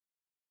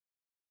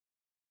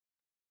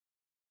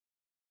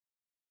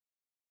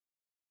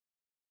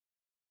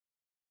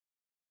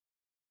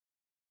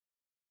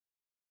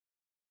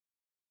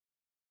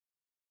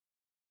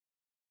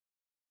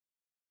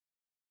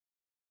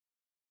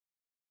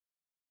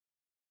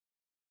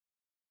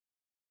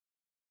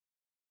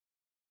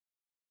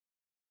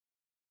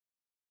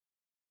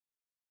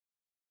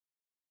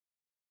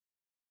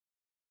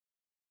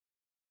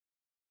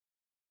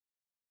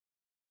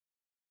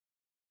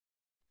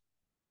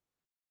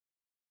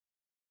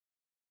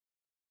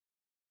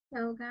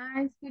Hello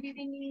guys, good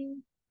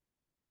evening.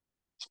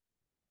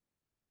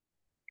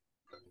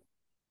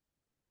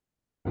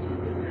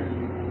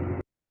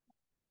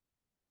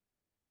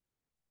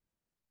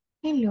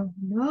 Hello,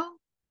 hello.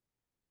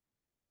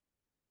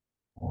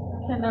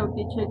 Hello,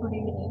 teacher. Good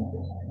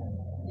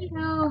evening.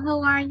 Hello,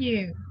 how are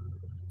you?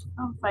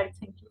 I'm fine.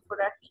 Thank you for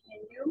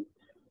asking.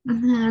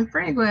 And you?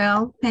 Pretty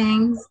well,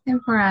 thanks.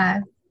 And for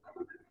us.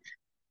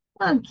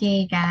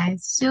 Okay,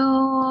 guys.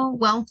 So,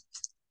 well,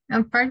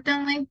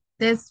 unfortunately,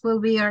 this will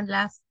be our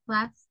last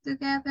class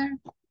together.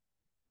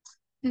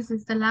 This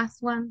is the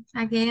last one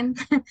again.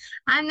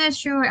 I'm not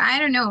sure. I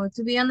don't know.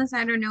 To be honest,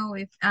 I don't know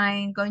if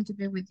I'm going to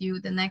be with you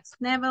the next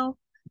level.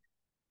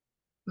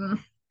 Mm,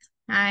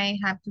 I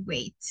have to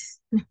wait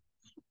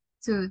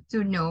to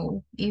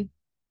know if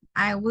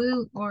I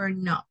will or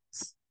not.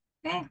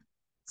 Okay.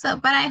 So,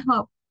 but I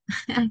hope,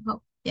 I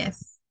hope,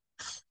 yes.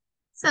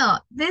 So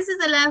this is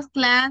the last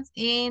class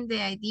and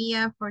the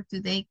idea for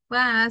today's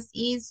class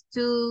is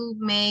to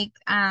make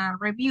a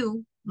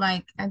review,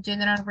 like a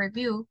general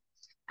review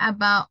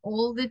about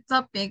all the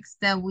topics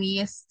that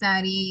we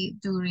study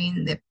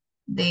during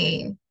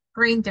the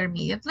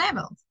pre-intermediate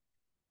levels.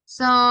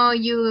 So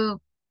the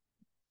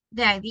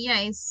idea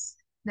is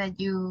that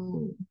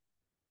you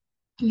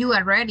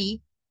are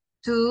ready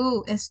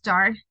to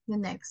start the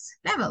next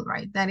level,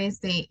 right? That is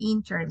the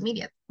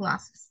intermediate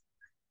classes.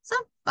 So,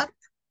 but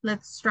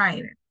let's try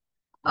it.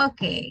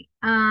 Okay.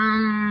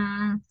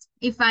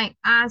 If I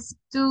ask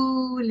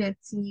to,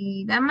 let's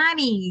see,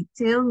 Damari,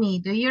 tell me,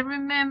 do you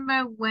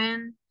remember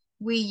when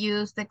we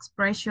used the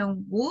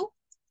expression wool?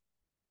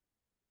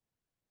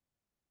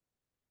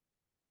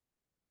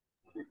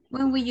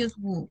 When we use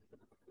wool?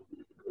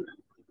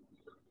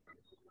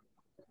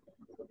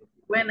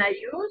 When I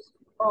use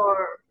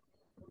or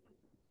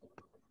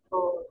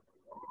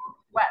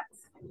what?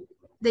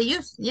 The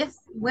use, yes,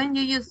 when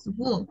you use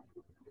wool.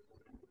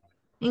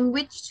 In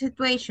which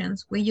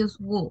situations we use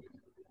wool?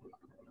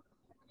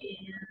 And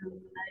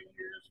I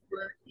use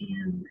word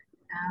in.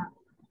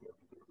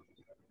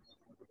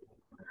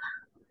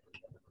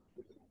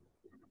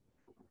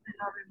 I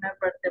don't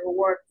remember the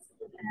words.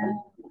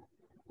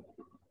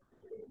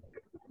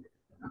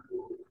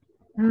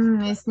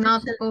 It's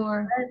not Teacher,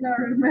 for. I don't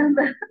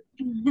remember.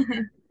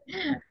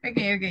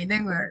 Okay, okay,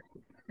 don't worry.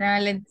 Now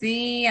let's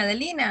see,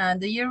 Adelina,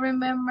 do you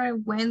remember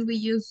when we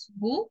use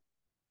wool?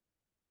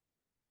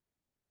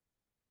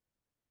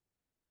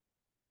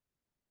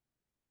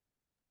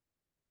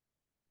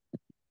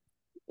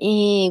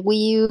 We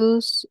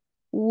use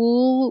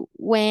wool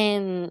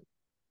when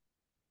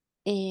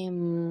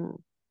um,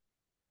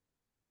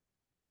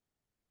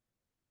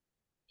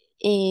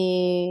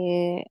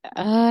 I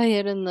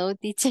don't know,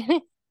 teacher.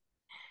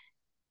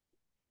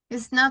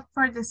 It's not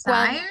for Cuando,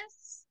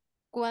 desires.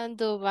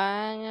 cuando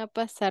van a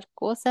pasar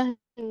cosas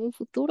en un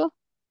futuro,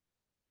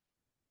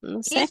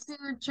 no sé. It's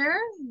future,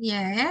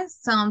 yes.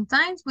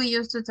 Sometimes we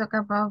used to talk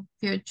about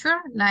future,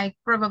 like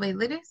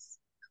probabilities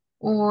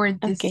or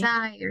Okay.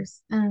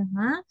 desires.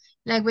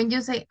 Like when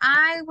you say,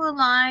 I would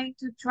like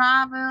to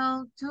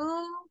travel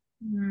to,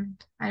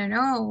 I don't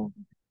know,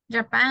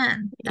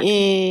 Japan. That could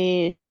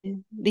be.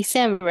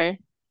 December,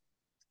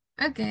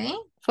 Okay.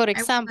 for I would like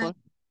example.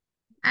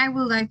 I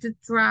would like to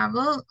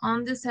travel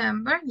on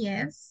December.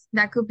 Yes,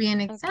 that could be an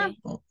Okay.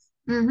 example.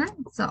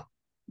 So,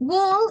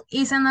 wool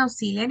is an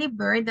auxiliary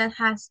verb that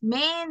has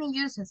many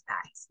uses,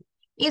 guys.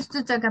 It's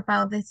to talk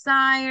about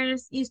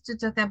desires, it's to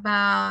talk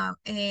about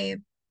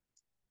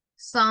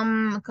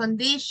some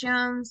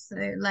conditions,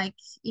 like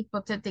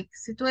hypothetical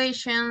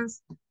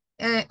situations.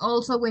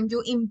 Also, when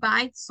you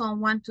invite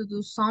someone to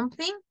do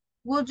something,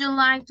 would you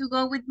like to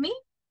go with me?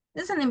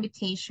 It's an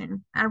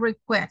invitation, a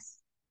request.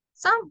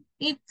 So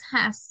it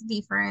has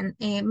different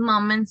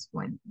moments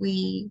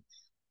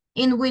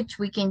in which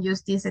we can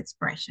use this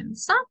expression.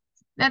 So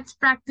let's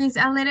practice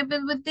a little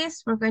bit with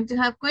this. We're going to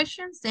have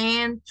questions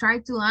and try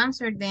to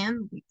answer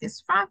them with this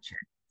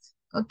structure.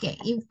 Okay,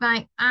 if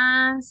I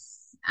ask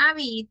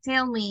Abby,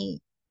 tell me,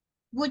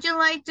 would you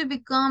like to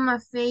become a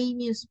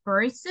famous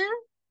person?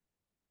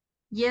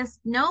 Yes,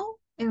 no,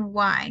 and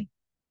why?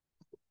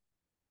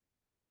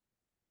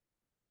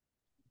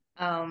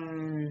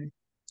 Um,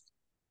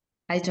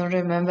 I don't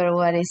remember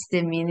what is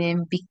the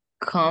meaning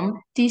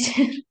become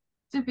teacher.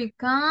 To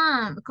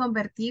become,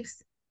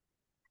 convertirse.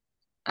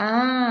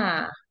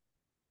 Ah,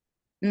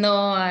 no,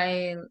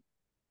 I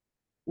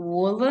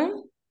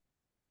wouldn't.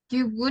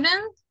 You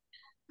wouldn't?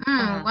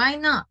 Uh, Why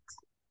not?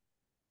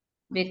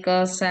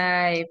 because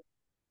I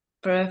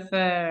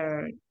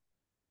prefer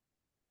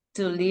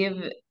to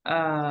live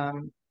a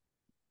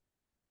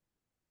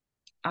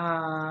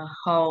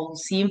how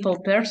simple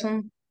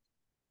person.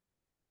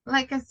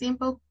 Like a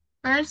simple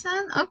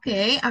person?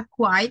 Okay, a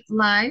quiet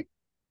life.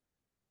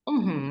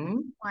 Mm-hmm.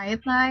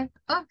 Quiet life.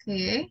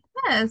 Okay,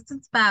 yes,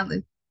 that's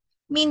valid.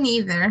 Me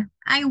neither.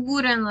 I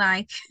wouldn't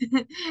like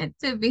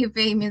to be a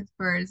famous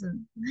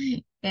person.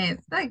 Yes,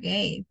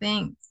 okay,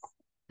 thanks.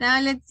 Now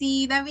let's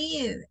see,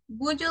 David.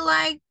 Would you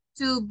like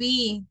to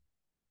be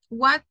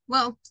what?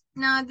 Well,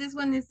 no, this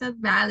one is not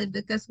valid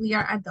because we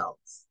are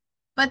adults.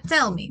 But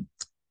tell me,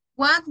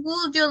 What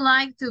would you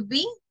like to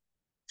be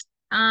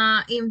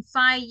in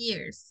 5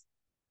 years?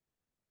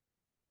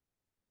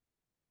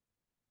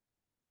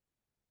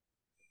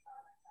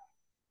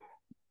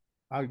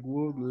 I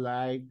would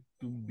like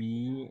to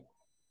be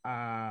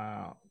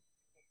a,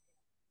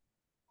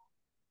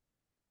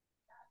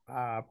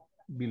 a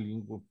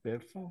bilingual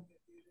person.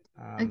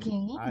 And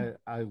Okay.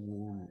 I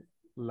would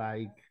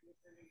like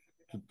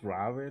to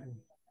travel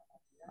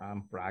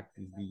and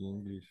practice the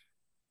English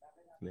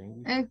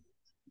language.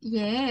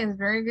 Yes,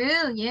 very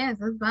good. Yes,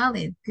 that's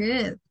valid.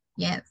 Good.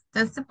 Yes,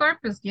 that's the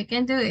purpose. You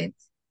can do it.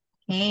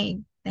 Okay,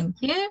 thank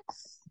you.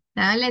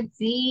 Now let's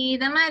see,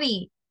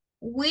 Damari.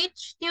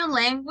 Which new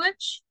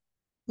language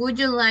would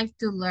you like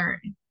to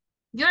learn?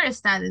 You're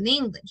studying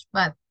English,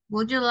 but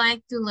would you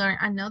like to learn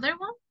another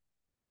one?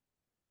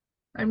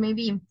 Or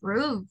maybe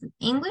improve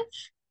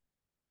English?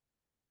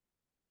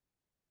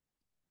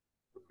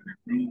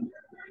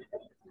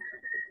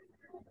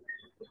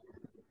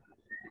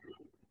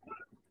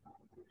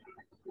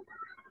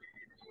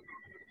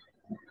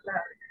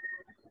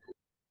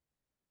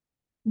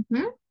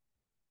 Mhm.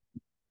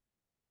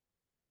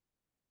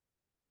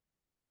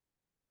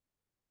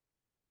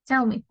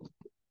 Tell me.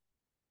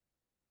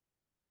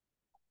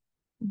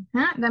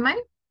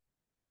 Damari?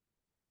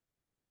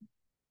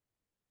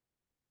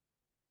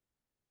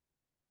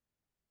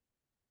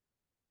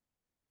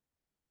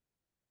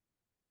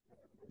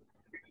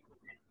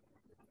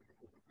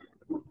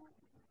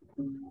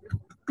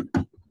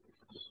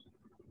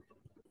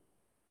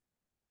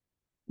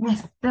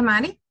 Yes,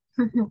 Damari?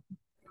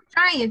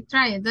 Try it,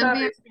 try it. Don't be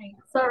Sorry, afraid.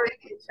 sorry,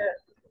 teacher.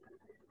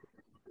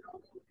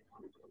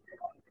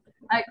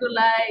 I could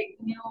like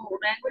new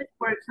language,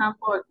 for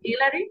example,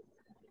 Hillary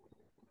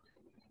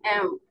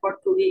and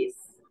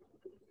Portuguese.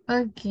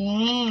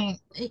 Okay.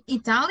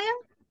 Italian?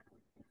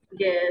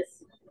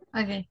 Yes.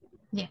 Okay.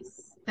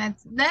 Yes.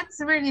 That's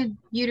a really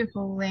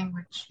beautiful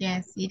language.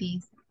 Yes, it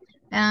is.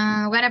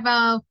 What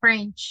about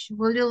French?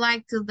 Would you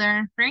like to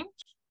learn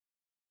French?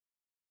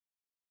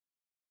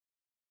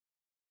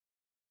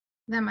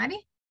 Damari?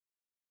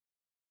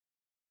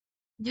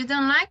 You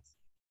don't like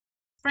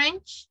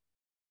French?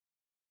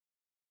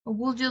 Or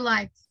would you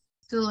like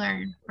to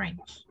learn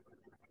French?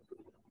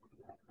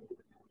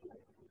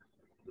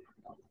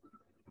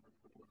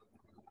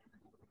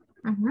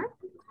 Mm-hmm.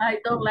 I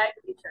don't like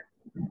teacher.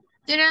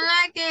 You don't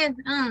like it?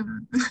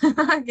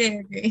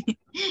 Okay, okay.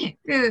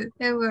 Good,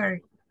 don't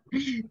worry.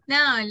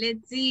 Now,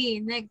 let's see,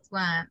 next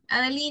one.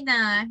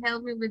 Adelina,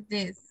 help me with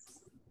this.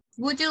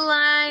 Would you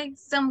like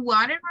some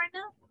water right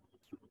now?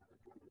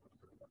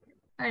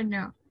 Or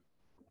no?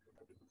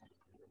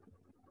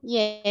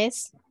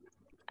 Yes,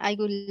 I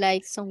would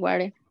like some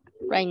water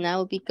right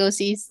now because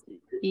it's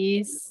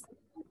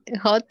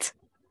hot.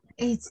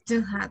 It's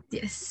too hot,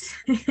 yes.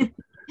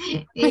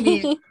 It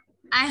is.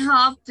 I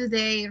hope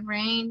today it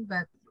rain,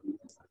 but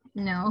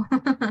no.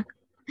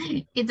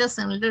 It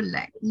doesn't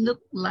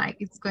look like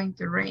it's going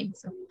to rain.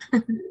 So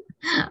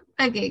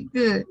okay,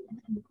 good.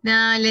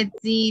 Now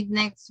let's see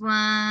next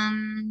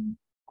one.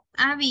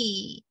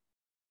 Abby,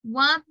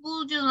 what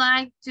would you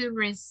like to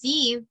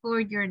receive for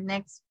your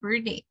next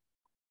birthday?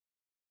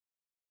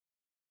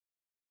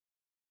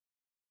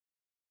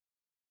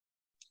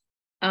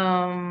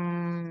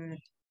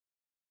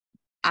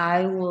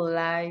 I would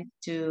like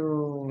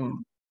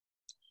to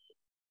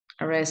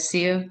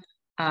receive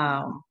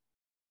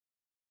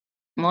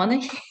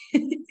money.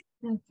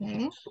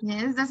 Okay.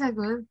 Yes, that's a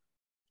good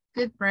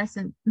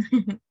present.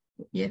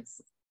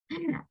 Yes.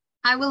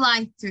 I would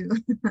like to.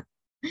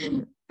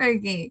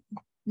 Okay.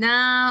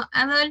 Now,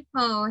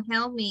 Adolfo,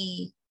 help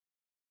me.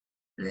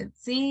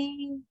 Let's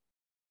see.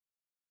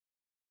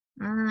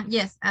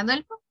 Yes,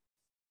 Adolfo.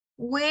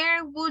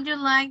 Where would you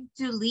like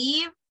to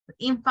live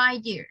in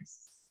 5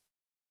 years?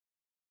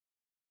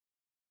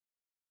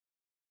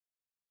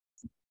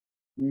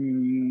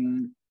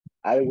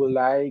 I would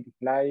like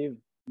live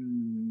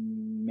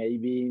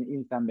maybe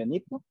in San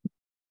Benito.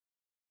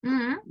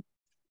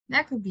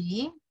 That could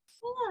be.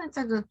 Yeah, it's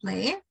a good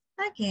place.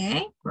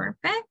 Okay,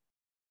 perfect.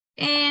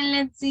 And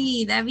let's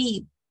see,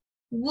 David.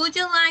 Would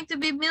you like to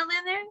be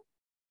millionaire?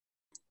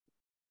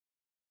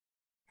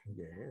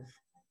 Yes,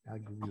 I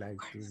would like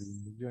to be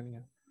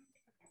millionaire.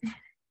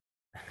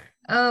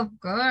 Of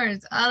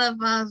course, all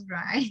of us,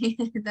 right?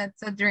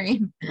 That's a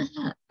dream.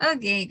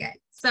 Okay, guys.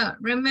 So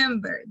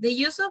remember, the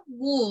use of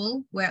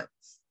would, well,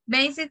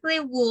 basically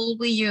would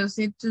we use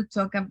it to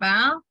talk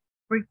about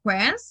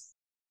requests.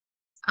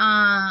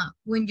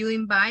 When you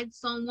invite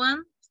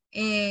someone,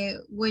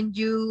 when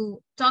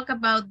you talk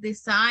about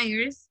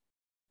desires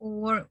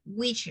or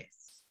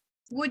wishes.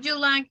 Would you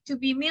like to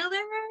be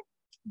millionaire?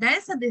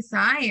 That's a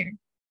desire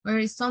or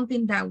it's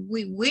something that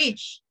we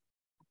wish,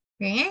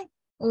 okay?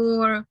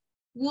 Or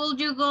would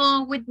you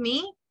go with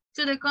me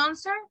to the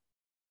concert?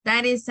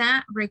 That is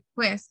a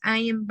request.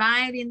 I'm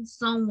inviting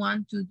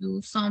someone to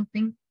do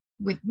something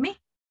with me,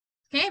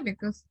 okay?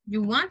 Because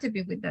you want to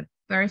be with that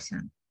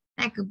person.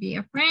 That could be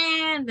a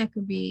friend, that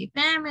could be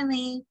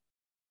family,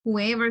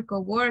 whoever,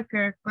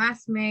 coworker,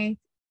 classmate,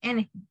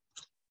 anything,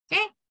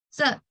 okay? So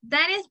So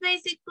that is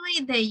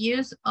basically the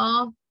use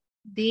of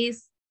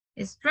this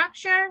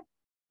structure,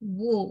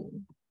 wool.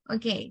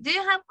 Okay, do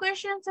you have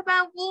questions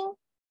about wool?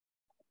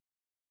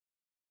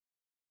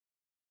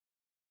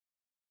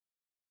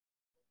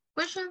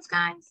 Questions,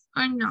 guys,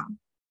 or no?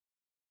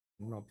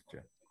 No,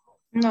 teacher.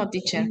 No,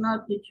 teacher.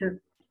 No,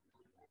 teacher.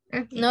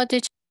 Okay. No,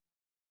 teacher.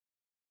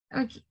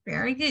 Okay,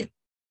 very good.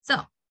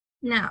 So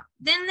now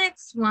the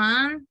next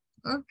one,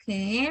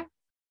 okay,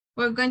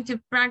 we're going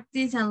to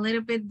practice a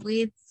little bit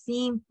with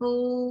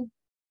simple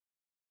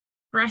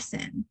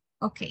present.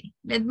 Okay,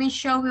 let me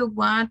show you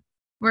what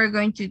we're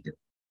going to do.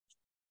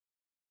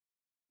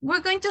 We're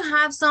going to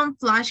have some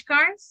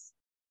flashcards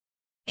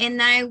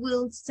and I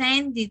will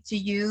send it to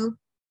you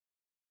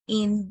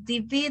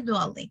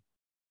individually.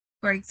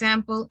 For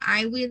example,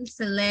 I will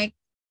select,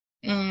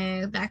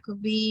 that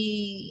could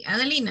be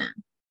Adelina,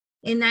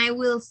 and I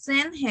will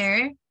send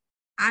her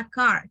a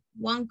card,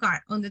 one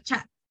card on the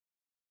chat.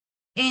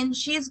 And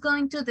she's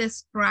going to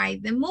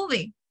describe the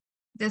movie,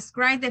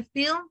 describe the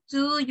film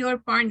to your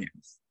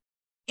partners.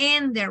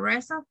 And the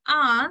rest of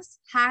us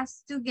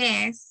has to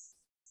guess,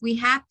 we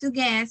have to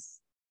guess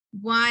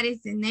what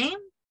is the name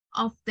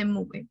of the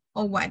movie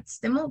or what's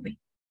the movie.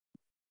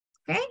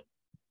 Okay?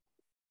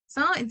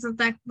 So it's a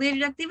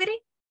clear activity.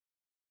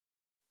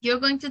 You're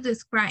going to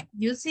describe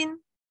using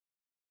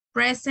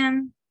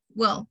present,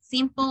 well,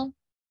 simple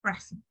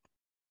present.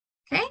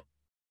 Okay?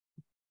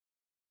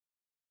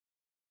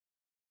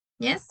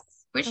 Yes?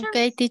 Questions?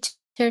 Okay, teacher.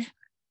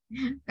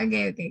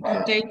 Okay, good.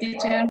 Okay,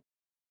 teacher.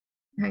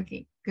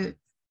 Okay, good.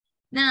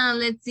 Now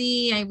let's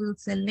see, I will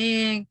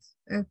select,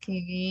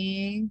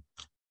 okay.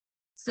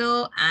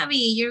 So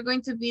Abby, you're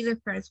going to be the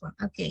first one.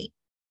 Okay,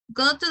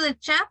 go to the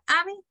chat,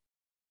 Abby.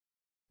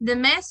 The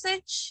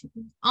message,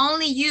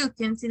 only you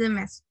can see the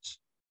message.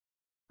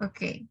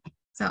 Okay,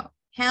 so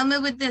help me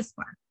with this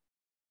one.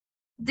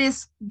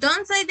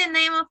 Don't say the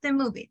name of the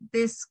movie.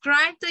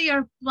 Describe to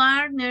your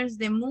partners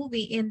the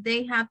movie and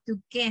they have to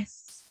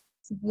guess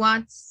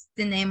what's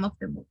the name of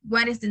the movie.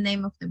 What is the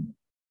name of the movie?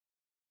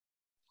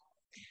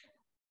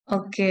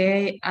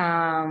 Okay,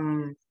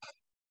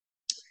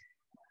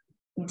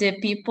 the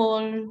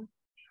people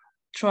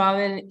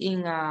travel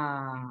in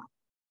a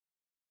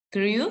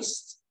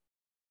cruise.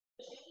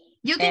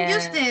 You can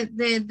use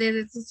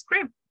the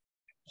script.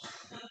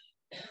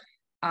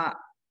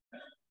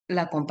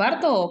 ¿La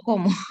comparto o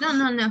cómo?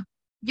 No.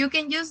 You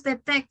can use the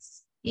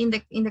text in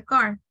the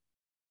card.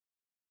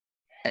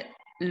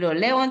 ¿Lo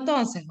leo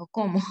entonces o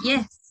cómo?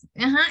 Yes.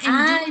 And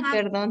Ay,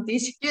 perdón,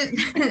 teacher.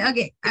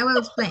 Okay, I will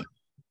explain.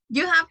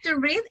 You have to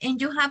read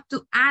and you have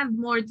to add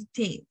more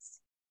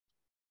details.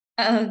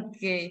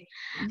 Okay.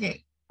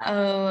 Okay.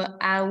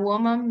 A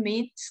woman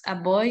meets a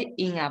boy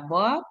in a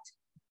boat.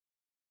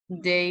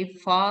 They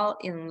fall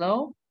in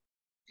love.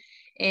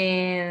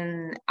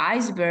 An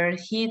iceberg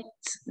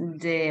hits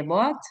the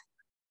boat.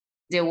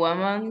 The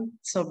woman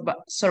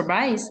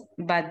survives,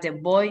 but the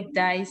boy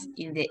dies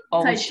in the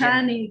ocean.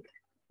 Titanic.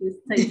 It's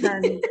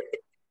Titanic.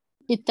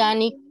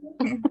 Titanic.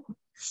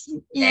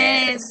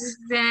 Yes,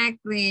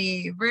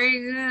 exactly.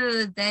 Very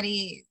good. That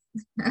is.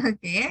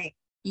 Okay.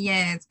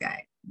 Yes,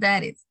 guys.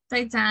 That is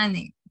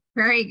Titanic.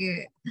 Very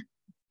good.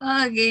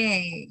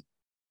 Okay.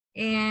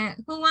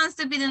 And who wants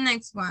to be the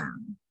next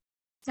one?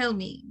 Tell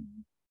me.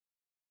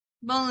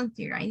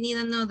 Volunteer. I need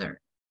another.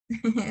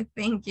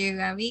 Thank you,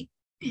 Abby.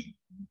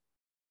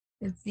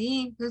 Let's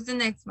see. Who's the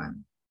next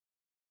one?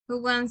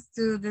 Who wants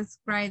to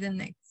describe the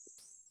next?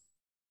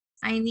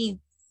 I need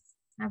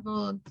a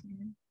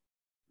volunteer.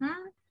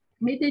 Huh?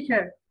 Me,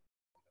 teacher.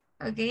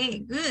 Okay,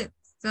 good.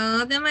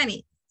 So,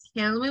 Damari,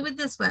 help me with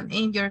this one.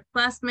 And your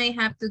classmate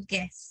have to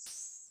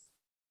guess.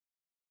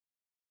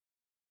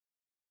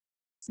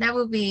 That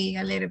will be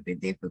a little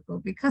bit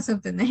difficult because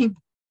of the name.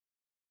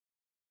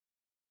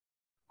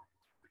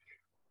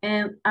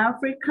 An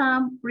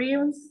African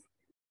prince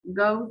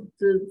goes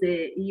to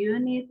the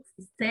United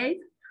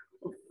States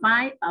to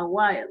find a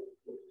wife.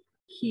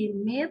 He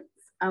meets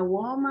a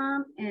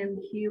woman and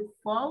he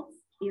falls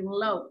in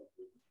love.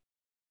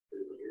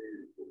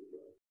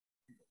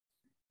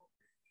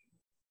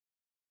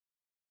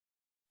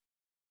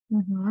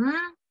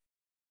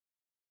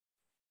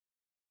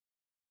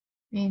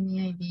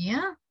 Any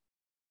idea?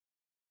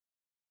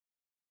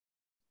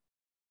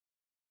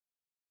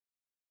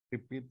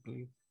 Repeat,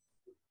 please.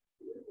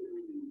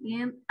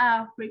 An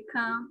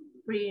African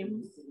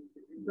prince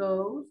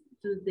goes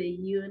to the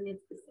United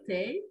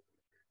States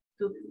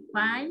to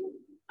find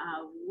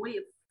a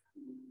wife.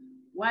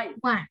 Wife.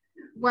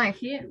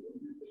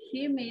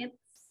 He meets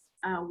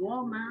a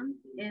woman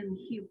and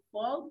he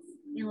falls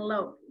in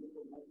love.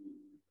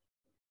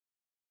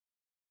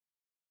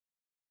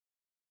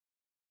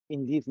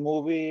 In this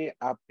movie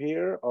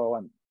aparece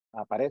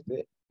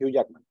Hugh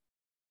Jackman.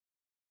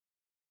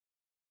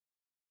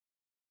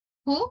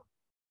 Who?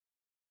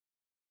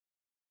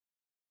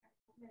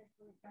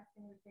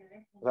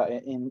 O sea,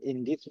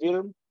 in this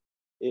film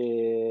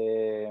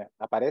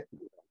aparece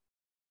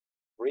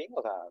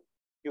o sea,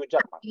 Hugh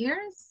Jackman.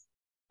 Ears?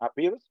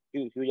 Appears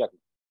Hugh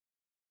Jackman.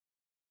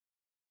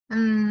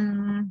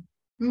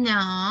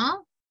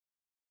 No.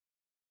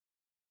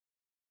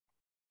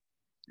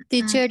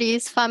 Teacher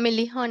is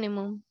family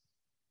honeymoon.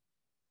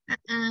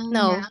 No,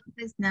 No.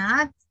 it's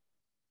not.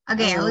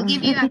 Okay, I will Oh.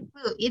 give you a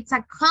clue. It's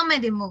a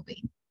comedy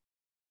movie.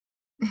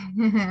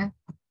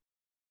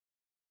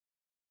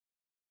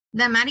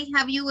 Damari,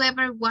 have you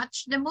ever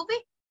watched the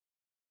movie?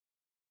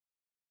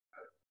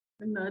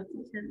 No,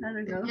 teacher, I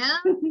don't know.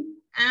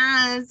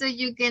 No? So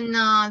you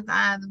cannot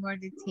add more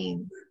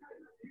details.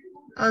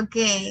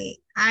 Okay,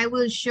 I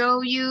will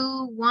show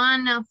you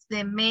one of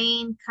the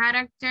main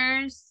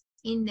characters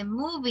in the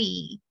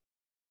movie.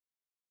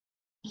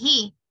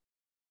 He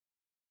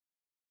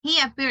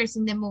appears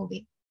in the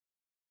movie.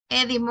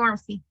 Eddie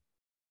Murphy.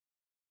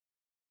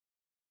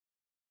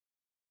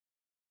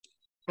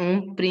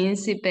 Un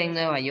príncipe en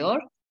Nueva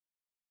York.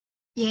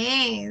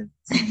 Yes,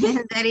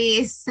 that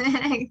is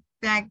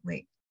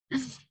exactly.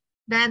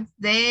 That's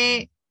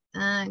the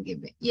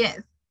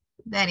yes,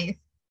 that is.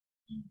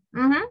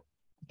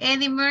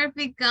 Eddie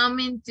Murphy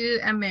Coming to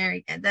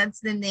America.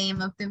 That's the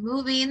name of the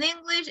movie in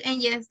English,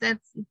 and yes,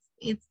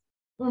 it's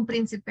Un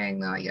Príncipe en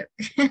Nueva York.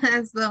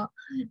 So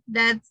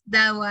that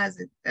was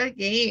it.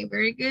 Okay,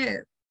 very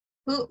good.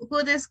 Who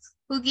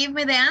gave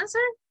me the answer?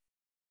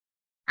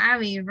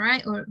 Abby,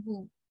 right? Or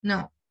who?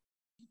 No.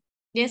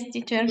 Yes,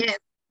 teacher. Yes.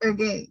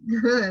 Okay,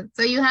 good.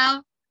 So you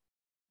have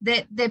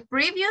the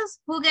previous.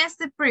 Who guessed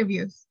the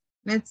previous?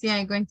 Let's see,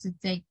 I'm going to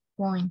take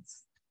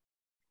points.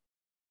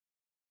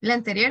 La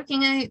anterior,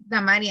 ¿quién es?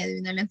 Damari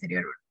adivinó la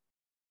anterior.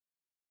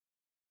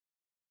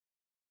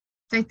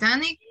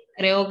 Titanic.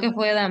 Creo que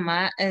fue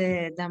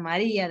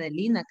Damari y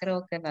Adelina,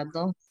 creo que las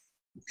dos.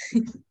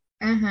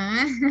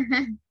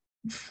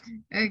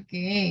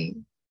 Okay.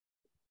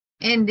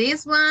 And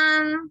this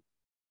one,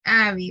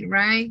 Abby,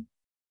 right?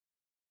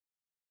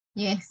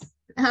 Yes.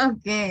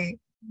 Okay.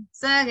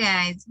 So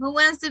guys, who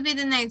wants to be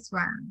the next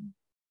one?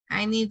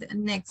 I need the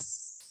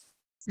next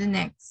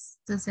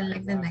to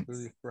select the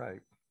next.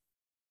 Right.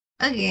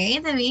 Okay,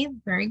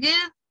 David, very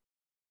good.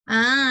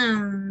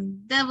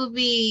 That would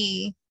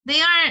be, they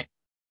are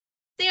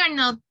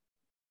not,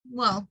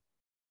 well,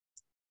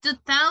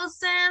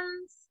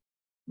 2000s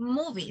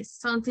movies,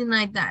 something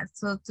like that.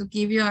 So to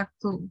give you a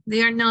clue,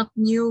 they are not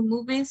new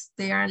movies.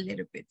 They are a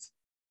little bit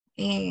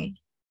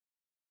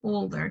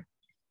older.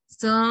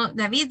 So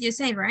David, you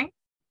say, right?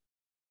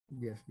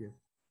 Yes, yes.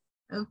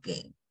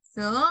 Okay,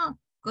 so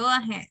go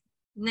ahead.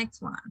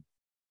 Next one.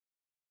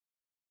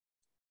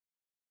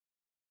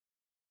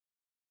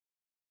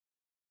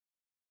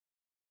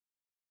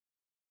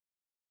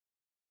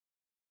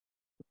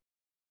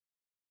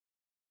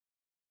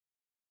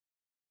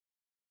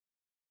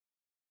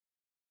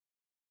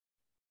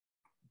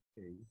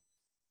 Okay.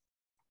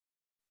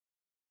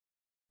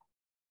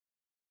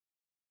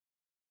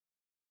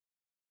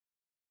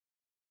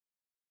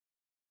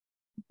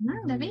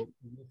 David?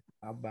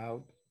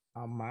 About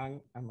a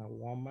man and a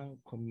woman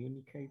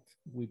communicate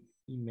with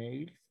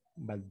emails,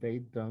 but they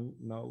don't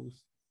know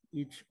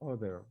each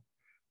other.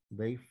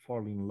 They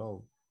fall in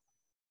love.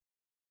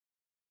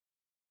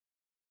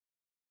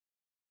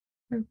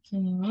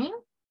 Okay.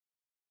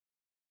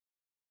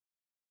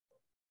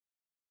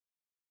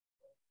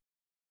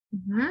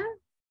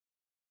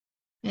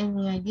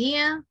 Any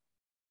idea?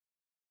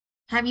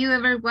 Have you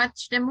ever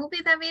watched the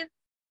movie, David?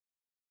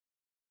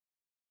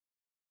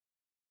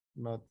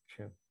 Not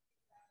sure.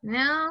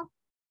 No?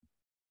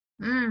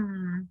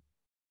 Can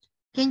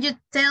you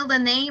tell the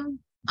name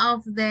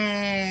of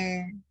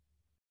the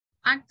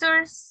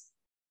actors?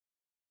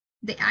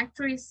 The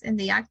actress and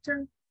the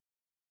actor?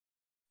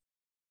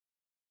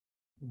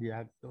 The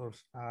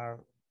actors are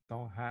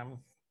Tom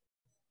Hanks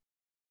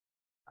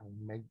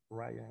and Meg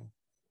Ryan.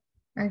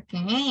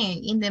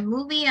 Okay, in the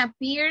movie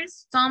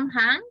appears Tom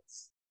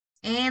Hanks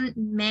and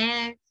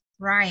Meg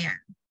Ryan.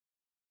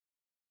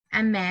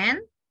 A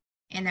man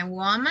and a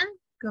woman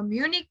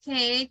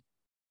communicate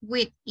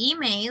with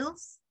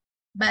emails,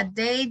 but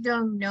they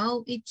don't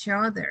know each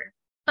other,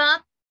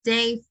 but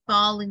they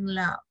fall in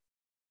love.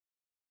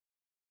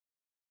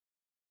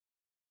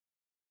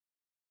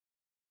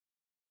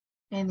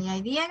 Any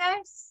idea,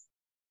 guys?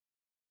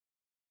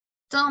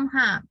 Tom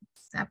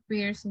Hanks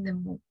appears in the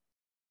movie.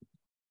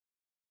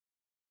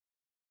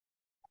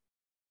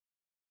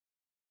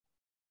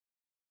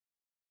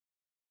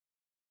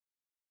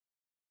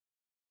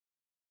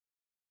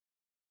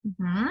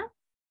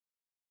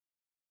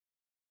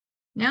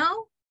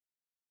 No?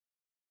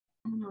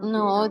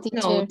 No, teacher.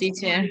 No,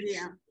 teacher.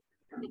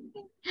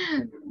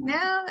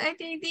 No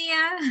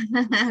idea.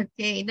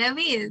 Okay,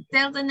 David,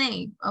 tell the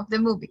name of the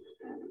movie.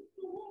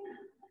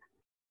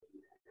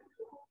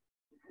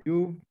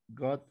 You've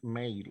Got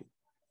Mail.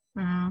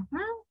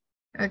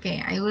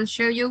 Okay, I will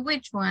show you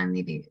which one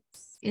it is.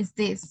 It's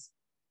this.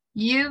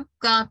 You've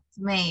Got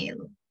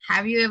Mail.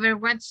 Have you ever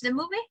watched the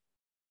movie?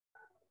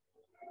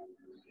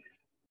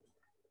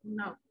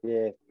 No.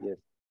 Yes, yes.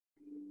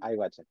 I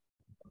watch it.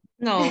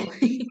 No.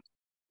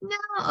 No,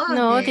 okay.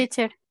 No,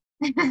 teacher.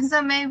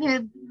 So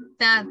maybe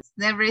that's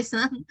the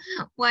reason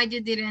why you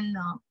didn't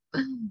know.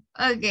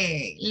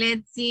 Okay,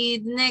 let's see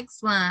the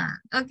next one.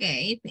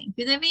 Okay, thank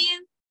you,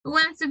 David. Who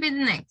wants to be the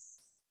next?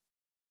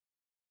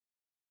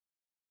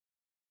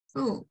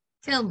 Who?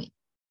 Tell me.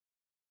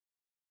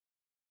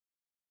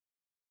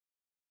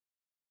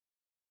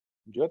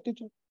 Yo,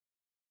 teacher.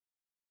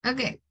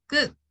 Okay,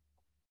 good.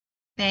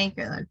 Thank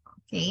you, Adolfo.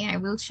 Okay, I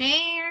will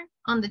share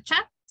on the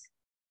chat.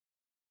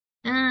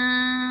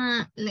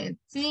 Let's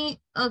see.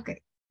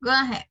 Okay, go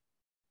ahead.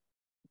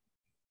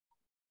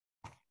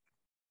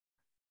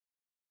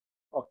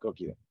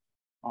 Okay.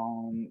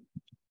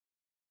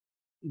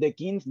 The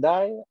king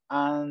died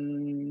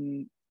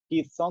and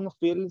his son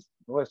feels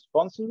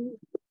responsible.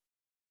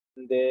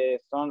 The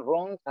son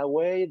runs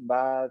away,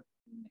 but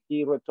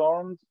he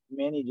returns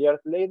many years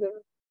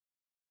later.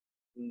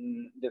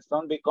 The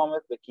son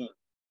becomes the king.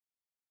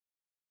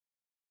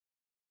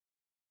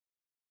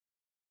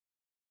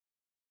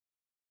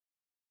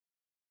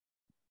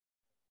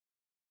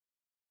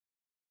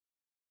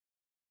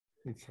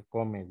 It's a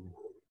comedy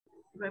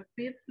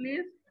Repeat,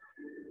 please.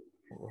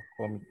 or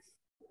comics.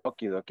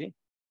 Okay.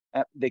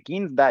 The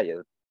king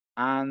died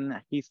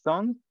and his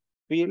son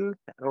feels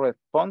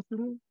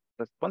responsible.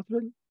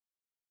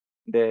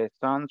 The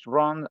son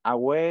runs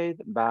away,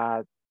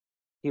 but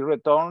he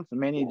returns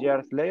many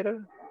years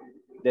later.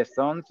 The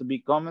son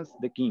becomes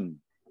the king.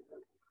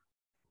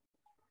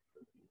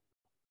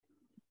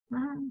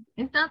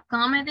 It's not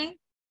comedy.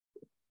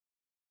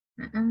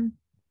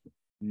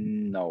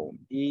 No,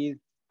 it's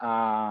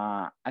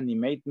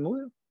animated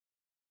movie.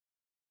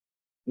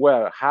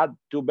 Well, had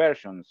two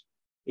versions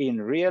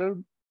in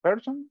real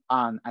person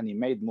and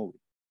animated movie.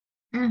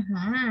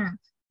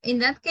 In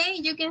that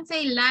case, you can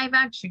say live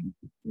action.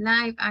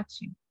 Live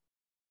action.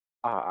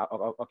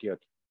 Okay.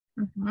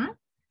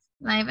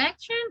 Live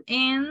action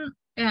and,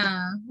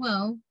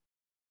 well,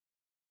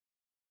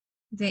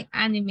 the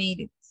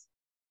animated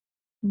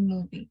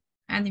movie.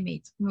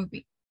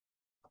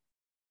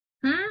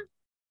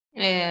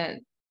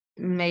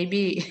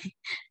 Maybe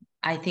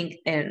I think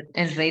El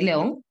Rey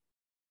León.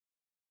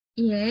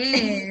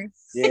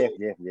 Yes. Yes.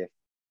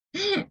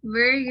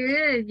 Very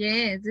good.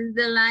 Yes, it's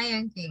the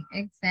Lion King.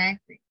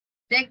 Exactly.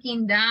 The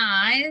king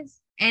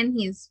dies, and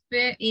his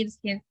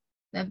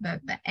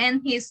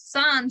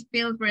son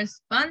feels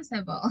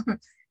responsible.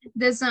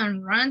 The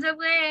son runs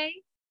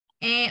away,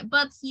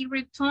 but he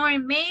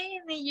returned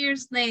many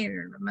years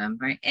later.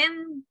 Remember,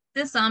 and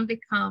the son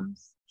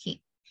becomes king.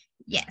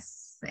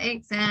 Yes,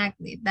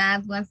 exactly.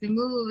 That was the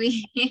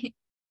movie.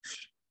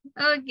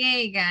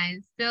 Okay,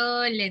 guys.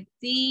 So let's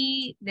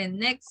see the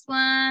next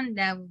one.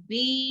 That would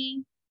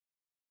be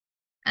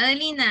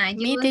Adelina.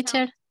 Me,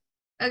 teacher.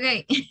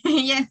 Okay.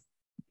 Yes.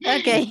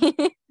 Okay.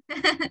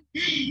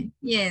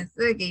 Yes.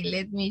 Okay.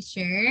 Let me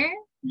share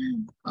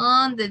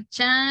on the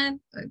chat.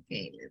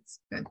 Okay. Let's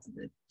go to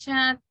the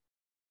chat.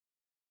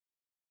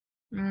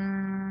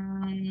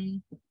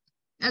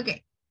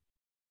 Okay.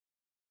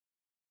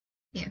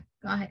 Yeah.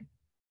 Go ahead.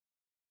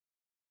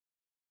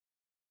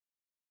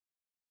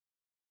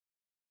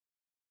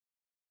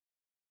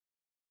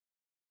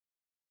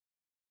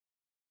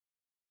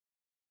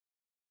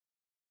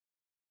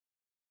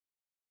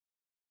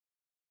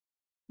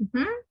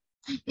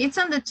 It's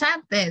on the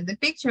chat there, the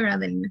picture,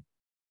 Adelina.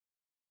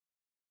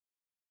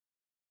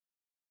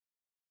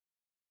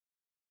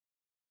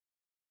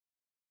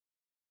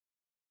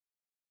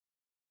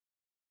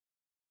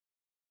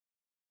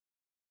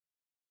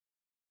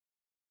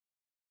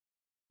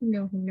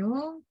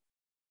 Hello.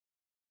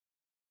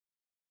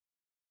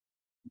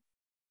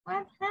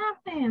 What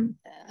happened?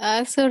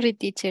 Sorry,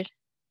 teacher.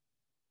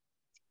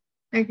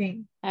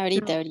 Okay.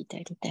 Ahorita.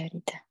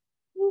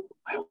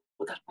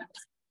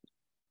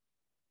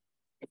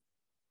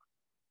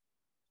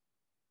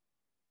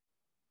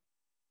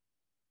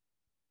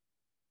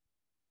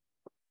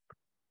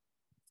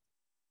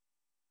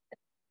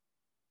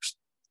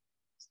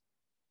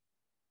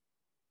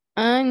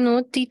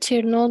 No,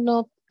 teacher,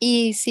 no.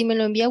 ¿Y si me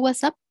lo envía a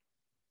WhatsApp?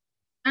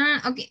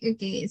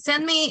 Okay.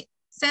 Send me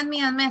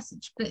a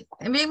message, please.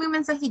 Envíame un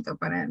mensajito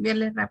para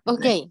enviarle rápido.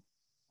 Okay.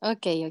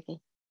 Okay.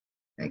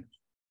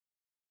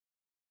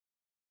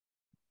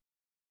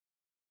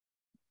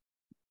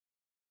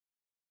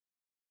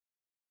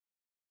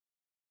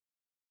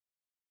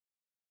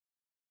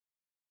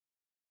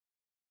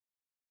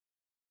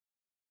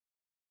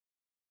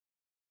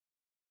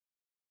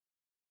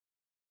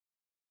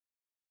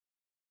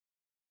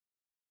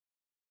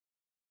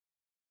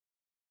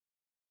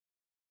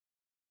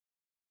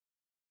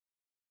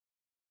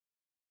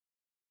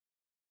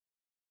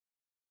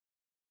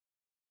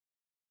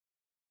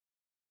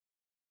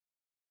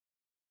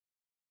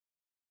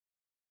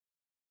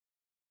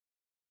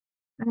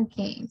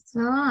 Okay, so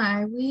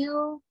I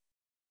will.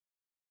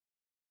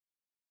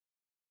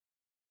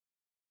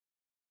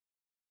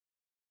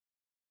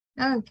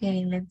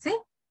 Okay, let's see.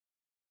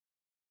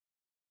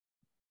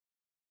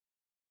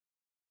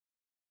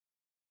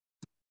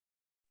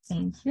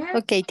 Thank you.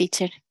 Okay,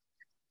 teacher.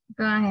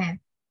 Go ahead.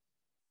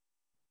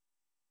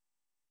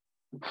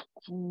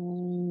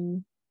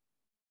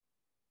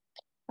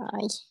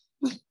 Ay.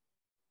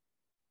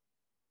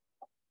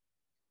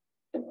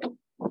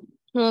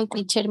 No,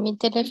 teacher, mi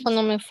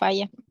teléfono me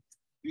falla.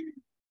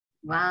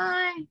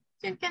 Why?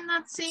 You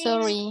cannot see.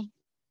 Sorry.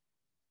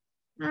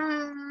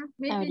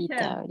 Me, Ahorita, teacher.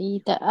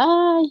 ahorita.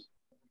 Ay.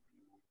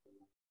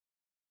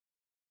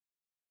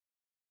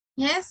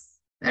 Yes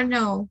or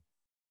no?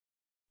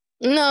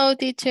 No,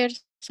 teacher,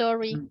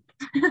 sorry.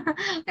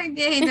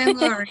 Okay, don't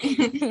worry.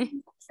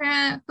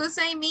 Who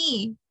say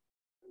me?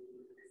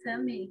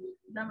 Send me.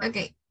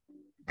 Okay.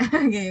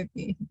 Okay,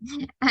 okay.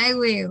 I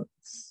will.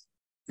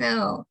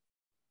 So,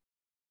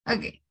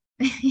 okay.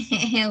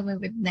 Help me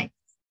with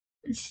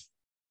next.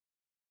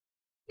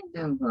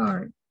 Don't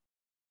worry.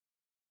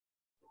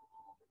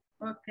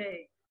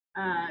 Okay.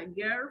 A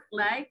girl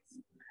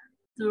likes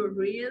to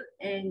read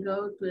and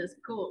go to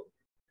school.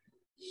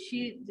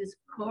 She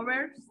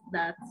discovers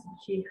that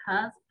she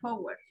has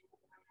powers.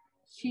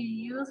 She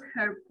used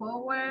her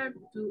power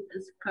to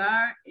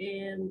scare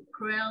and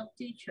cruel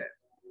teacher.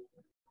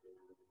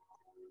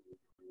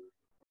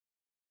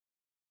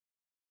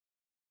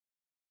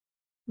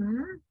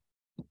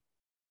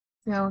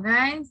 So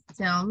guys,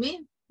 tell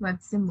me,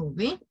 what's the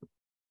movie?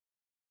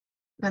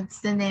 What's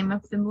the name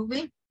of the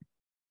movie?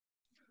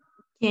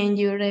 Can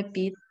you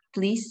repeat,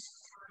 please?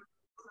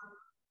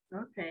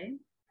 Okay.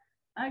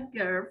 A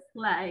girl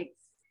likes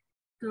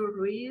to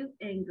read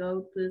and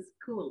go to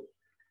school.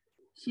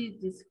 She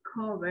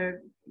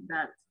discovered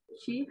that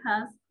she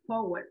has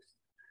powers.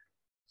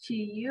 She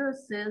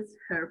uses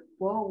her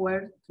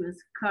power to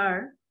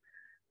scare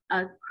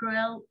a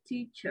cruel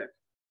teacher.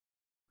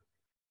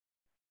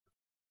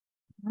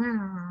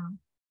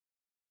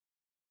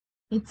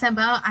 It's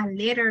about a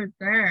little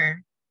girl.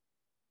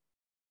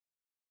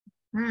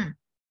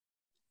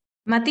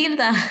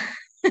 Matilda.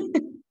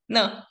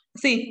 No,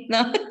 sí,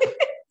 no.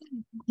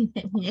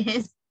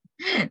 Yes,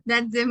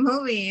 that's the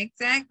movie,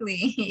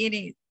 exactly. It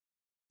is.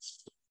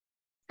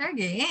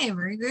 Okay,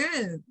 very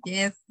good.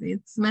 Yes,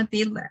 it's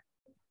Matilda.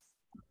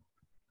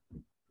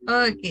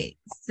 Okay,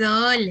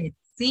 so let's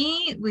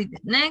see with the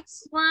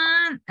next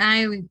one.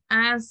 I will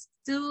ask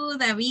to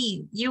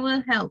David. You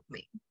will help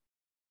me.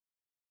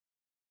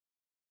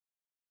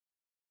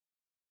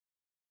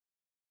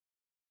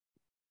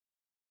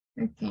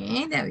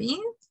 Okay, David.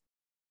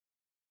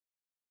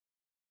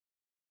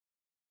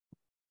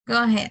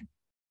 Go ahead.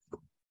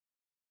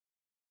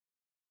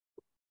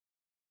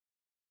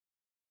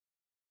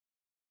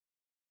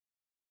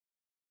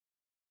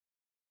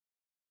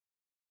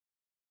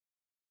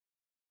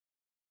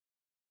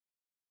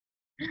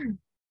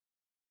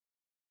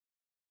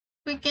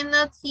 We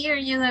cannot hear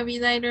you,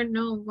 David. I don't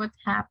know what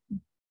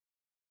happened.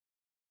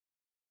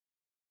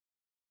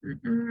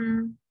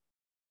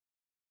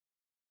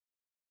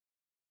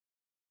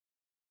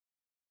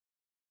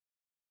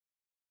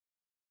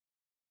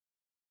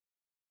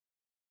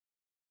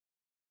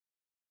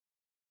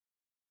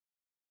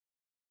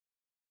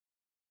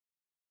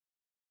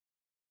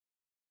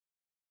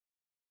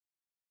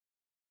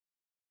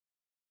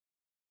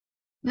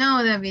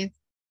 No, David.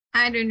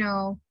 I don't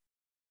know.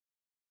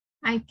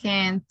 I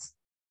can't.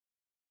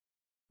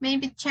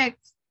 Maybe check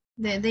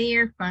the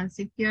earphones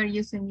if you're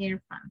using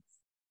earphones.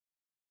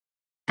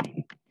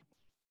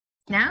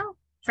 Now,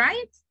 try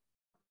it.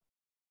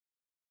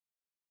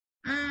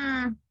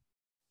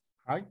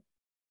 Hi.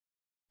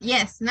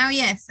 Yes, now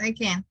yes, I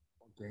can.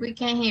 Okay. We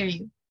can hear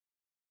you.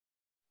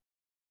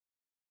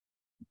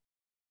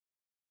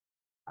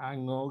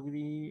 An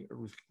ogre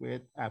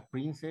rescued a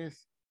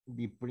princess.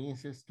 The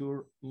princess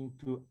turned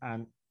into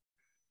an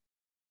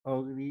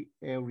ogre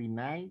every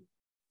night.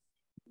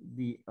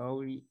 The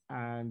ogre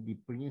and the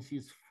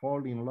princess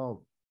fall in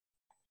love.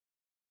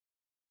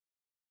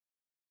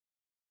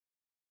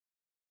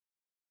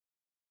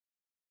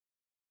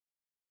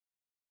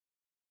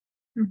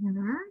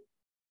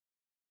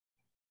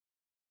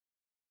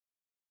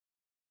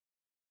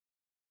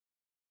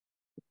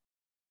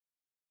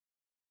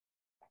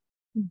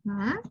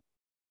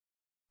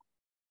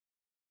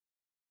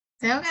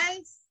 So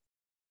guys,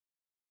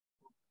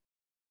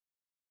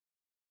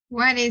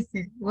 what is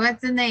it?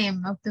 What's the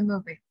name of the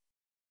movie?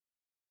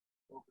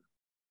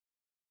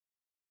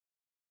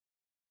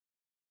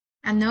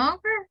 An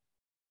ogre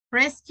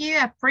rescue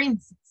a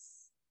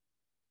princess.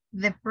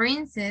 The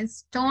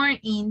princess turned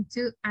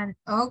into an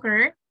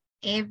ogre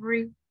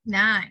every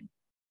night.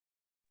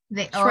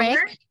 The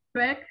ogre?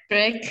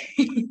 Shrek.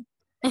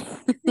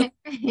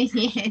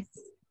 Yes,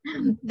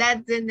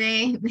 that's the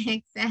name,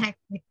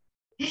 exactly.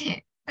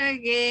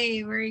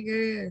 Okay, very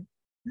good.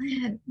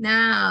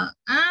 Now,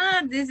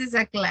 this is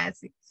a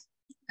classic.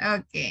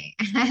 Okay,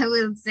 I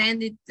will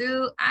send it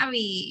to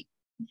Abby.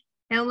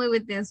 Help me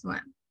with this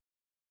one.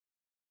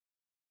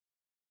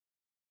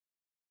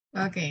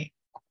 Okay.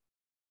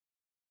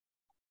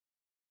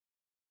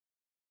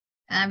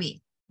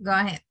 Abby, go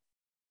ahead.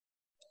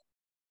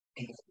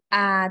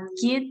 A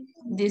kid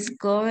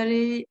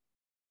discovered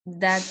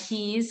that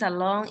he is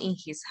alone in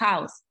his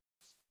house.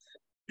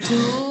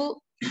 Two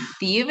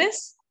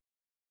thieves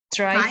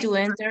try to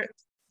enter.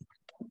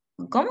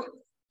 ¿Cómo?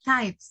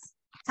 Types.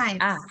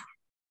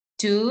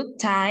 Two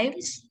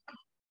types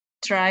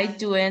try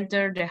to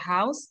enter the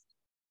house.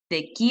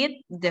 The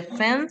kid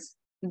defends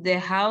the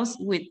house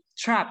with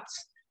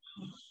traps.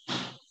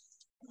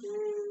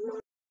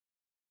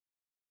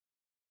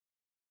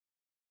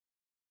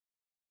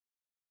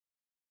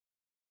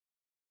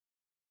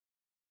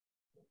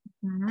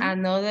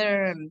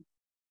 Another,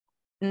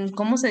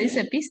 ¿cómo se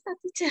dice pista,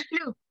 teacher?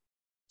 Clue.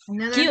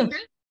 Another Cute.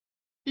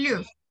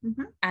 clue.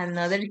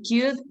 Another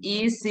cute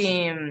is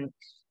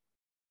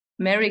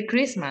Merry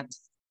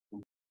Christmas.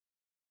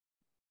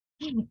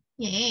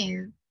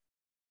 Yes.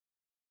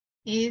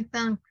 It's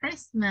on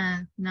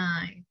Christmas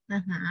night.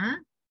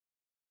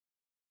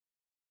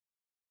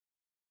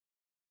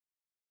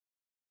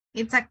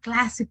 It's a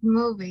classic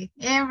movie.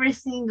 Every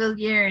single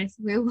year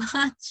we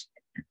watch.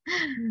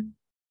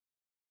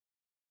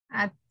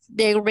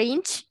 The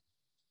Grinch?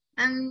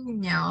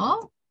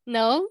 No.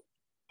 No?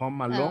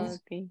 Home Alone. Oh,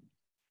 okay.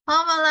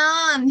 Home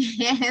Alone.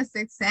 Yes,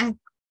 exactly.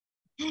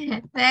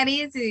 That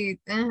is it.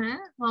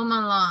 Home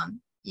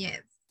Alone.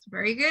 Yes,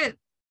 very good.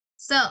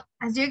 So,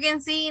 as you can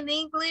see in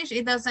English,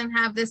 it doesn't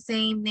have the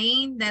same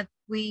name that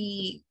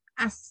we,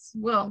 as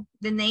well,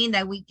 the name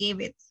that we give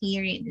it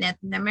here in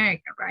Latin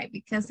America, right?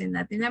 Because in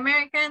Latin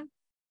American,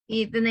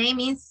 the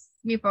name is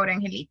Mi Pobre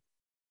Angelito.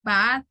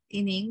 But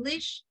in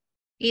English,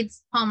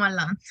 it's Home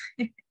Alone.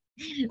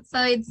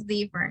 So it's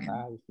different.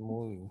 Nice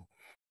movie.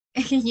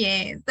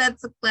 Yes,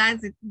 that's a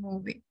classic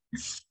movie.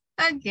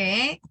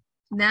 Okay,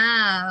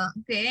 now,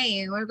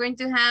 okay, we're going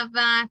to have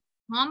a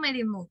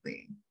comedy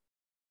movie.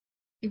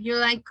 If you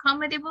like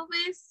comedy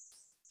movies,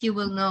 you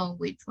will know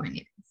which one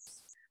it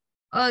is.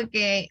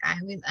 Okay, I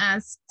will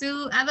ask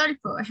to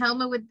Adolfo, help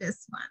me with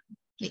this one,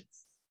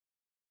 please.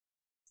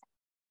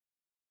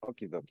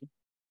 Okay, dokie.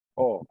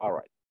 Oh, all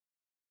right.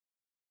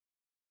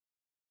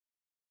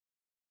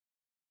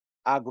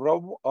 A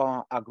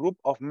group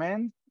of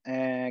men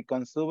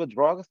consume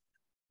drugs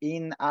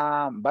in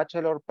a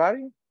bachelor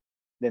party.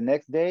 The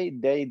next day,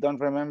 they don't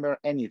remember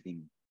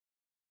anything.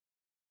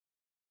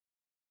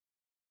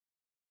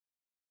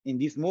 In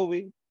this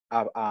movie,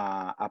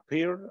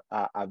 appeared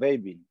a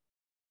baby.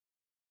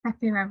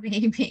 Appear a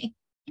baby.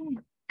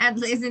 At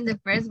least in the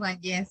first one,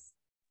 yes,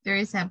 there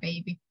is a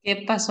baby.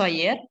 ¿Qué pasó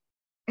ayer?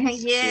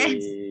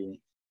 Yes,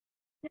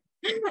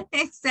 Eh,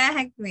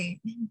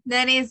 exactly.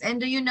 That is, and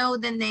do you know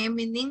the name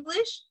in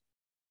English?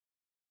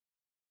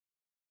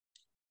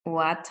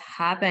 What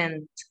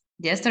happened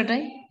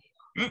yesterday?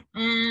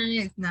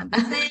 It's not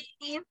the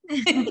same.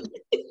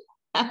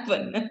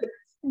 Happened.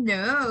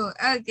 No,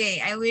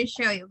 okay, I will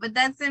show you. But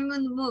that's a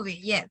movie.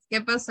 Yes,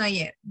 ¿Qué pasó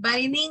ayer? But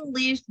in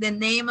English, the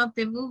name of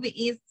the movie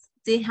is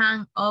The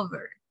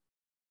Hangover.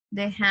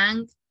 The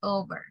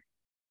Hangover.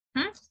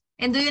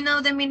 And do you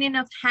know the meaning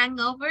of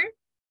hangover?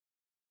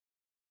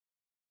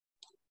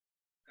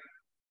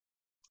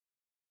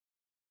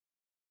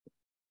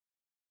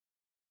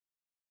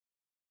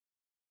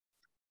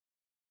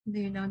 Do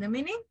you know the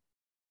meaning?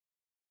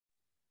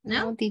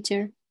 No,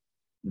 teacher.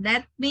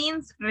 That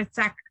means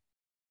resaca.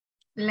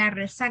 La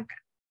resaca.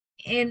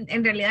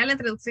 En realidad la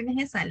traducción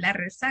es esa, la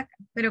resaca.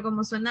 Pero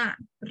como suena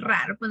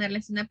raro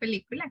ponerles una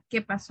película,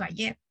 ¿qué pasó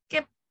ayer?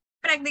 Que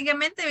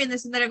prácticamente viene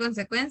siendo la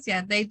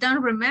consecuencia. They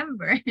don't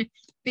remember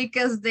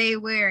because they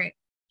were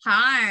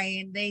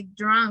high and they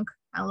drank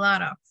a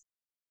lot of.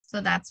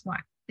 So that's why.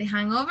 The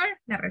hangover,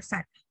 la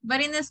resaca.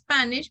 But in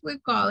Spanish, we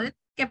call it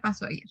 ¿qué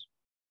pasó ayer?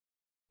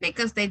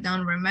 Because they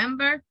don't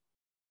remember.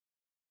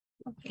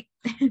 Okay.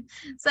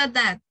 So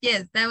that,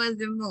 yes, that was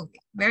the movie.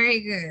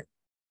 Very good.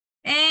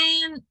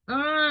 And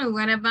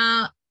what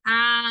about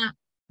a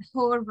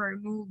horror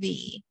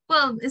movie?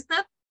 Well, it's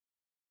not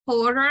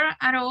horror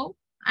at all,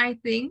 I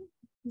think.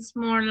 It's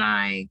more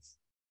like,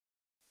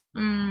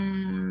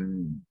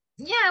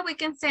 yeah, we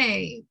can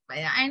say, but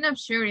I'm not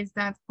sure it's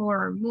that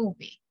horror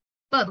movie.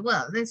 But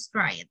well, let's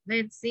try it.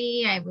 Let's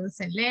see, I will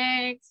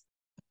select.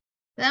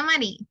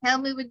 Damari,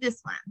 help me with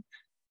this one.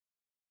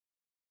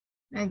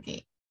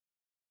 Okay.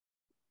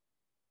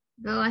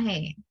 Go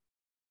ahead.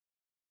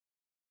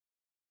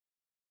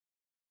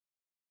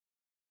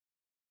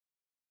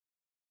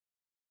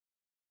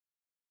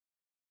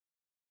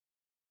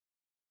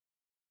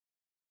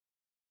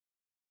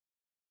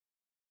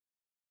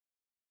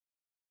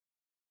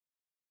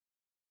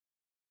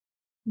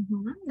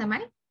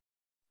 Damari?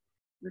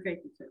 Okay,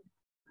 teacher.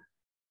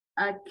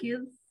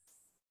 Accuse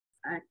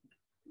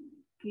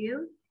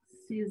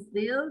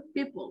still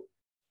people.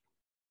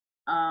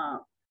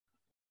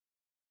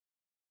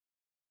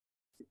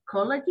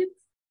 Psychologist,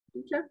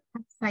 teacher?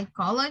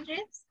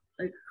 Psychologist?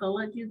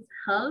 Psychologist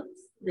helps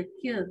the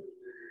kid.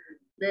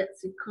 The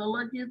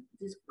psychologist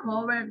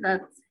discovered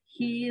that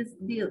he is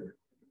dead.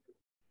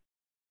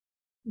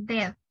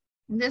 Dead.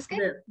 In this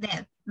case,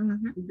 dead.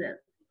 Dead.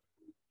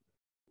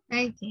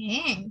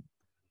 Okay.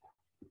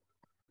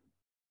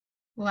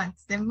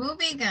 What's the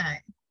movie,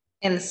 guys?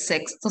 El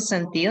sexto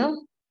sentido.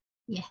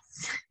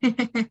 Yes.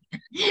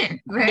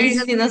 Ahí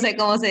sí no sé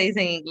cómo se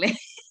dice en inglés.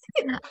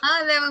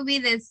 Oh, that would be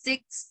The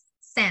Sixth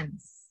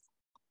Sense.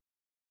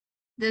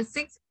 The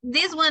sixth,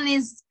 this one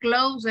is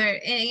closer.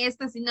 En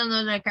esta sí no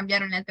le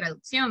cambiaron la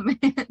traducción.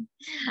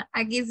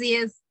 Aquí sí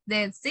es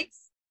The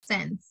Sixth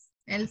Sense.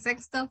 El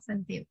sexto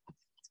sentido.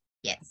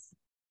 Yes.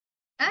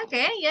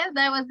 Okay, yeah,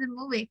 that was the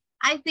movie.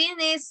 I think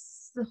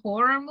it's a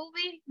horror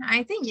movie.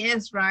 I think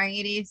yes, right,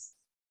 it is.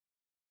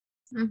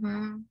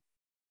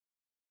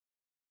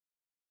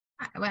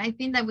 I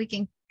think that we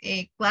can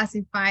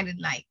classified it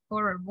like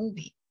horror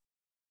movie.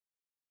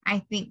 I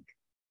think.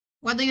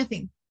 What do you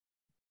think?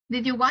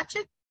 Did you watch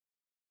it?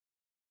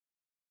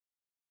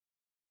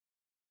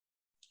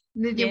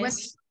 Did you watch?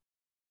 Yes.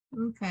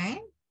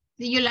 Okay.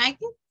 Did you like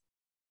it?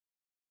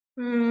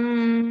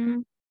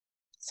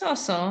 So.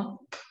 So.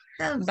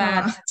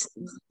 But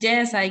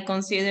yes, I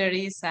consider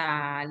it's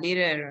a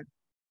little,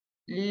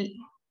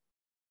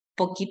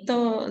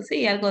 poquito,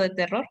 sí, algo de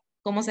terror.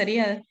 ¿Cómo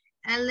sería?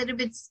 A little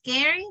bit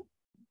scary.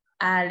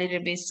 A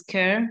little bit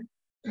scared.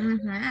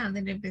 A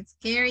little bit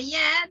scary.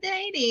 Yeah,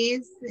 it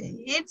is.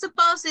 It's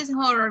supposed it's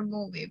horror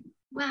movie.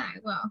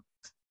 Well,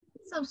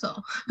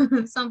 so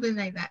something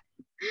like that.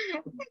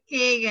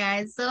 Okay,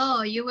 guys.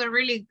 So you were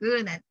really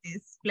good at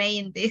this,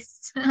 playing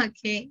this.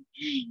 Okay.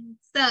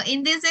 So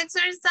in this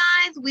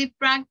exercise, we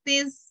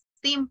practice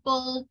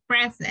simple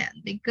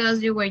present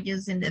because you were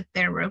using the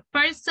third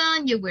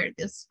person, you were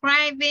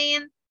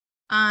describing,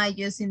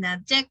 using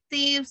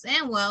adjectives,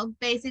 and well,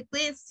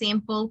 basically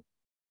simple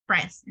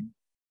present.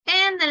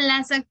 And the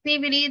last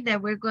activity that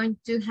we're going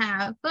to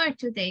have for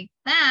today's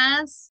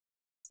class,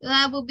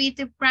 that will be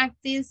to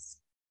practice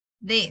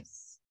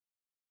this.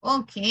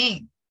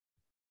 Okay.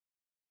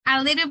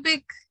 A little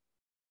bit,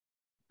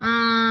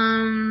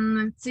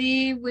 let's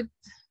see,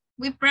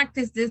 we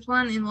practiced this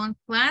one in one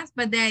class,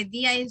 but the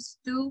idea is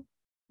to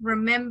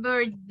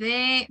remember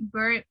the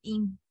verb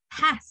in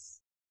past.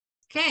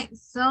 Okay,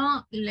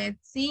 so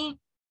let's see.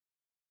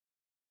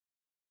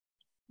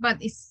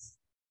 But it's,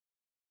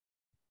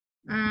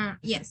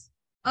 yes,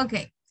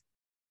 okay.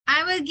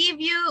 I will give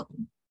you,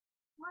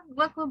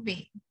 what could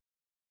be?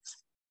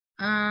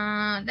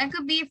 That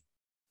could be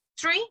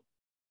 3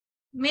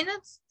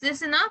 minutes,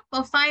 this enough,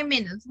 or 5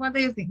 minutes? What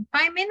do you think?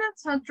 5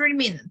 minutes or 3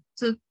 minutes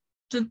to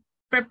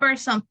prepare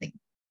something?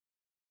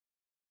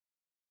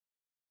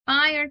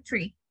 5 or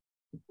 3?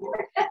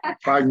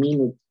 5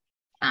 minutes.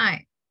 5.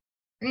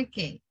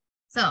 Okay.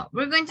 So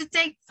we're going to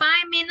take 5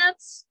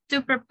 minutes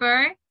to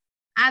prepare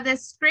a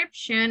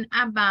description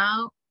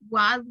about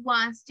what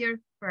was your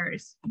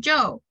first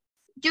job.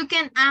 You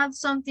can add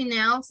something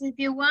else if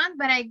you want,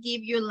 but I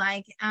give you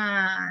like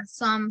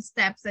some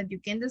steps that you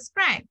can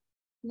describe.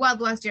 What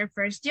was your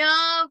first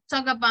job?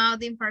 Talk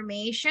about the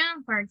information,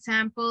 for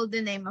example,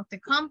 the name of the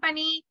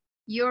company,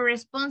 your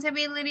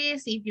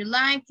responsibilities, if you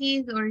like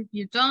it or if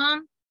you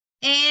don't,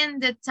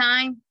 and the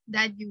time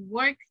that you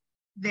work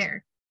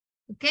there.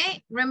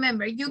 Okay,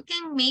 remember, you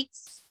can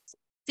mix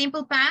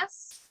simple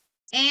past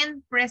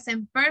and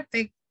present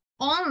perfect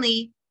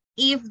only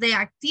if the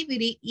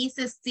activity is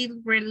still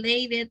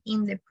related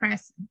in the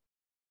present.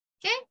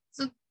 Okay,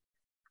 so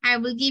I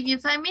will give you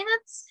 5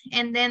 minutes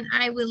and then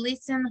I will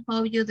listen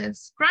how you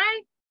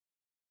describe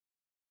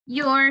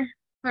your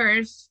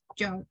first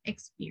job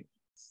experience.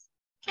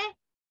 Okay,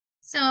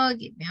 so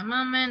give me a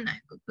moment. I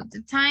will put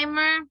the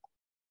timer.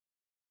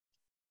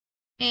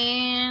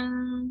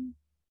 And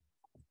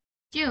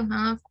you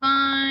have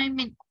 5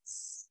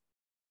 minutes.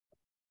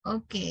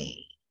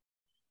 Okay.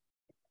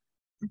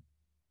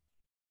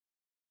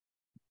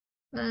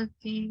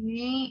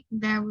 Okay,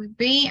 that would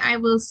be, I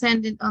will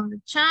send it on the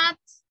chat,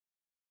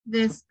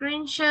 the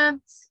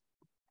screenshots.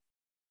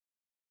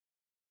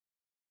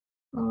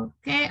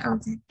 Okay,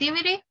 of the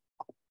activity.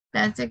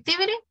 That's the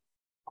activity.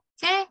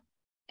 Okay,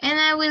 and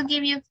I will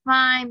give you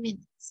 5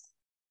 minutes.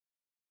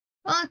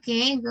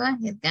 Okay, go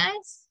ahead,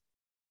 guys.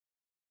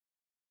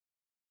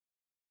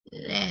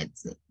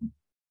 Let's see.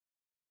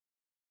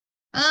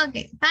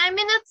 Okay, 5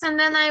 minutes and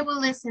then I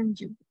will listen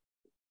to you.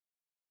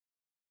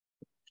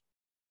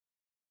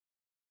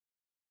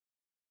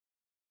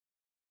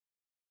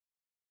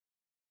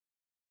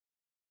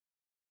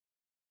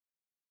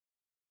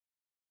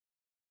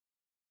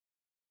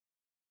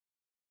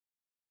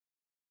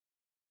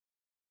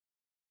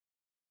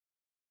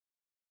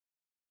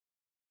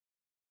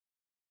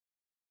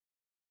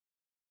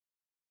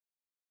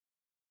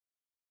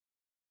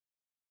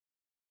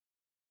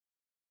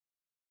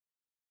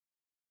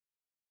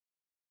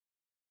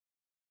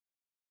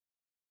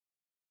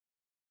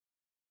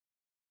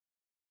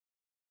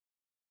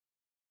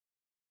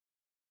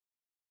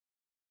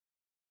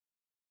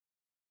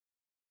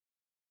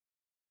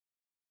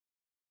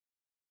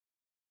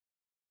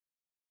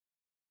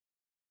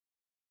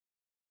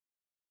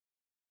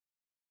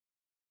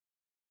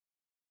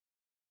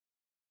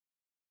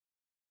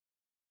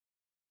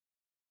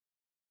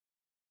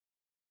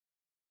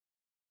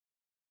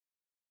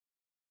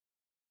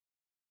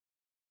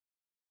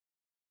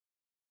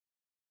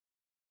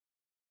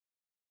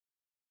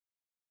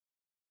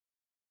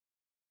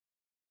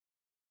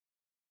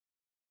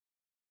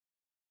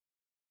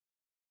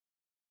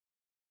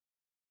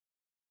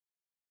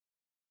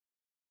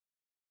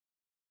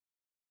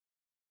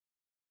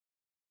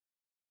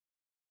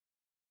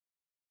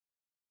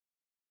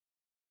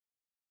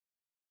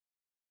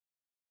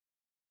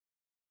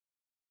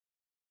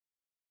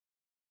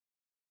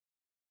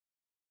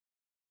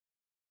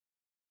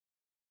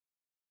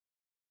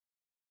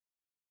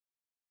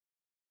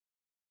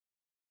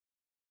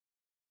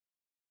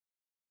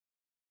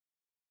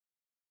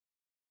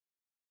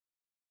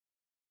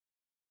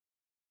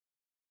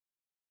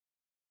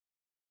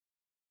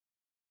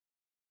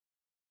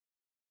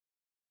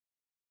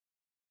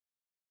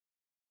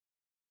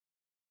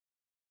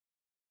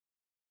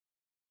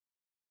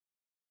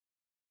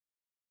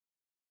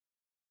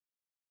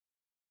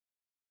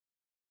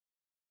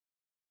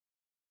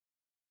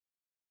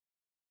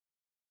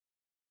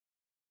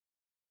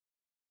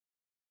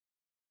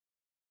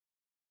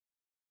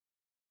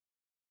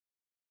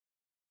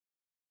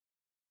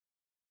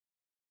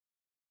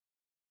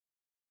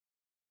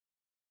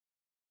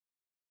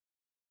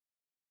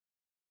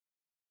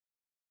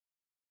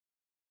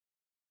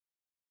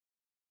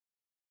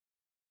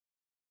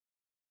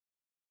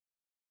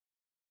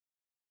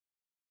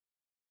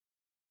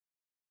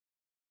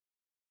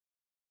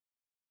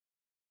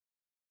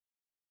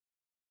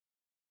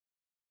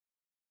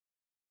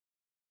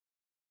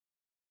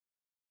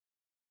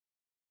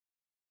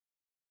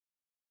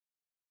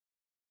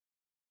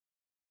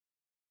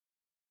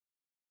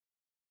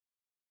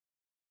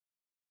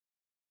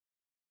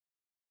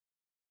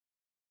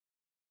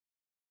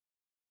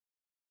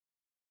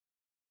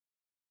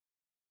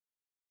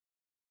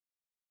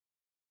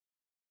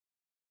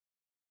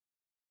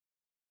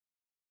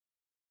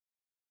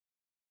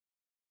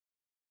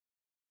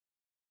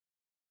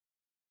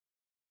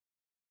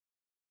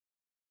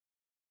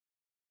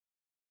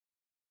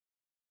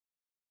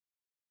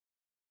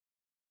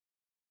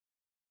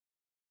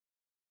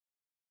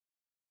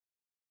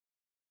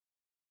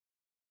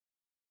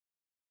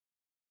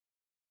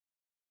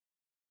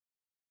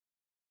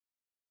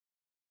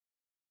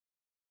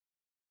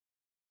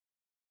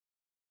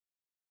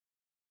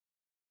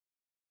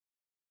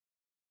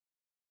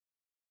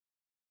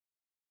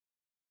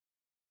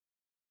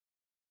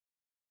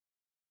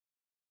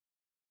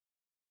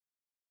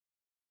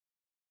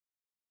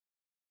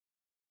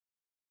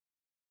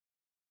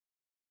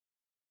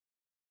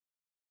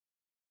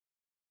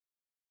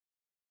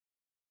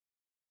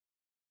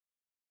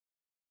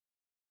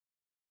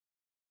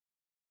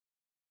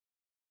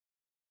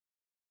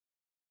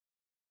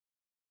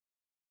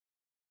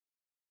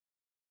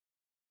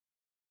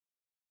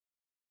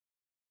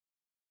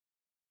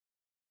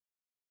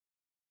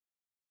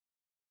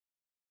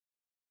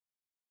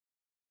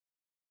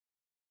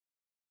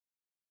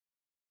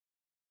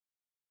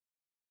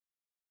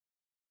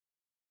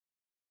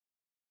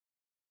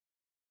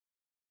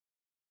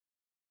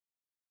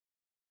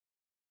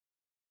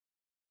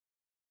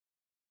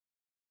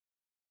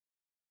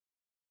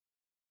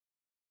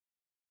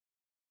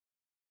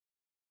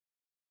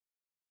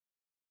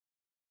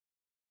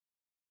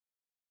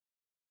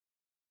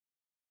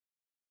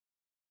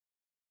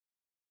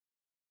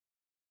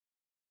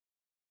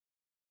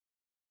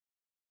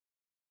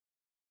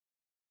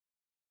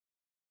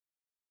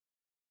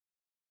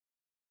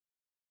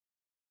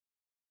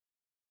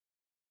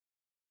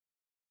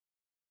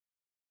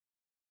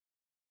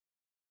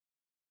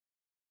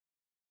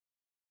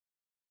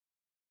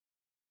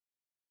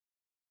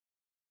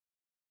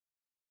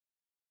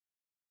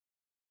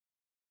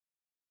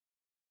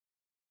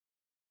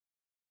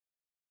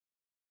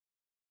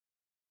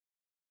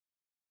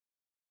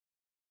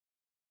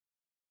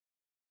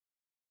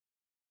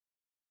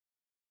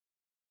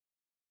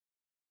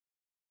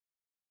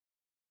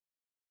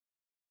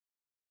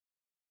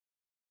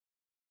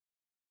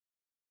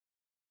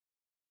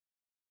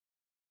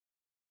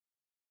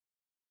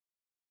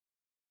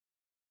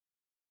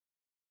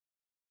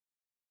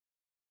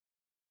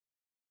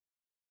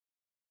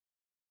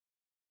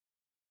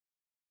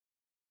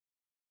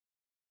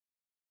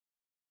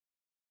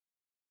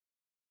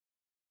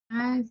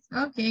 Nice.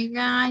 Okay,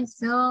 guys,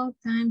 so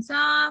time's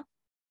up.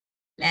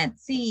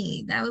 Let's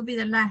see, that will be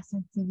the last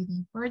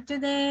activity for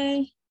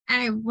today.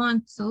 I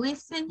want to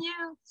listen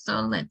you,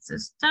 so let's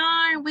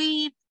start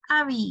with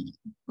Abby.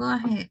 Go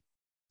ahead,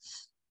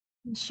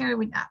 share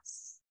with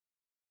us.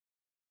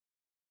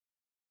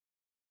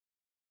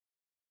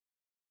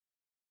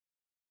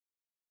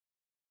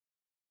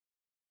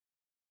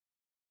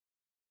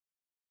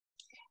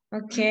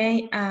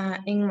 Okay,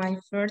 in my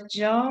first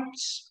job,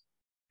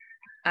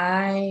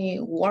 I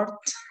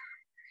worked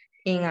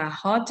in a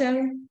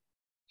hotel.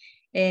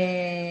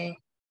 The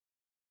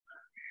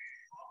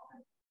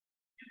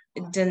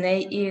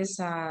name is,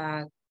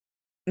 no,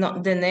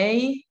 the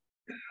name,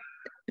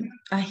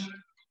 ay,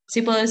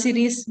 sí puedo decir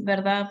is,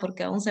 ¿verdad?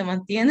 Porque aún se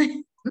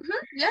mantiene.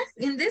 Yes,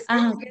 in this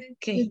Ah,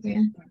 case,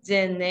 okay.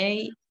 The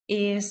name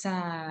is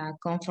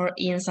Comfort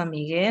in San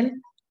Miguel.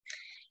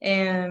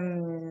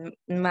 And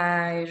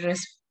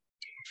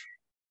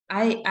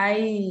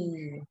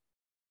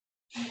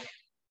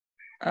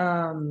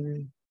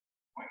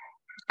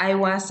I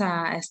was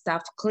a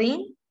staff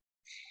clean,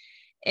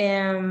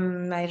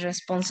 and my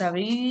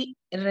responsibilities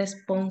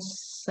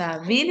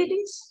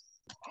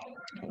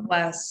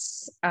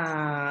was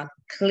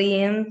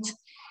cleaned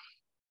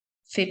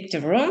 50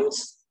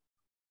 rooms,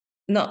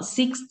 no,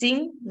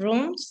 16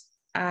 rooms.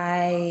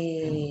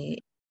 I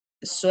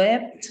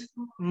swept,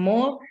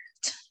 mopped,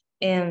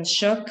 and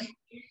shook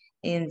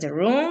in the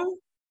room.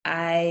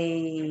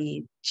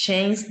 I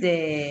changed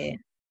the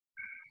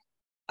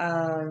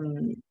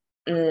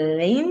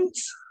lint,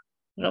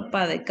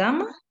 ropa de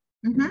cama.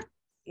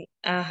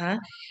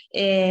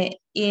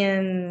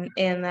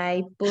 And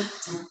I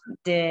put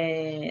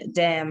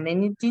the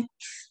amenities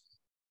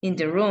in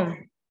the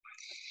room.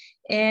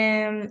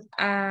 And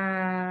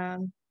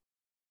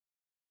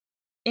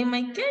in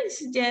my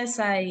case, yes,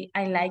 I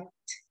liked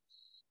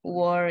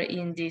worked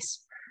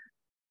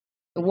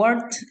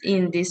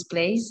in this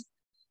place,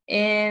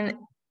 and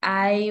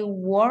I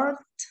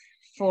worked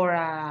for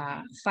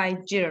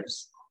 5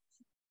 years.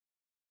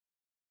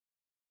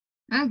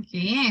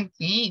 Okay,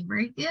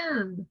 very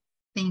good.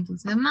 Thank you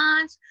so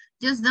much.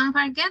 Just don't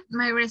forget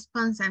my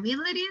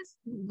responsibilities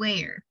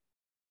were,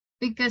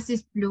 because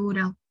it's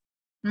plural.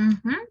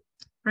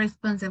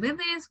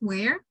 Responsibilities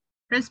were,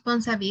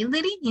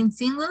 responsibility in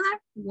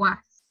singular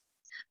was.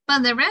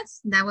 But the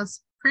rest, that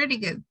was pretty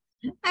good.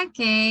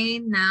 Okay,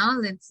 now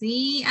let's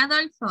see.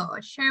 Adolfo,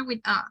 share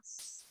with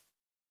us.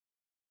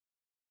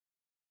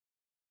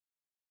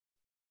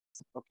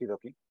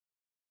 Okay.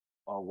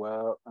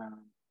 Well,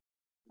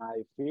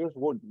 my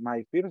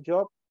first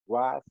job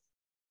was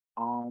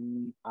a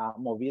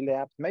mobile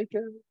apps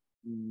maker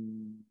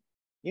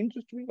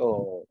industry,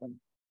 or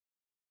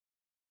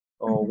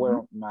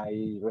where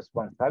my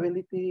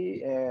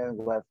responsibility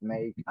was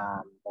make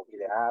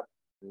mobile app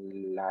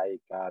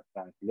like a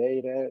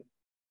translator,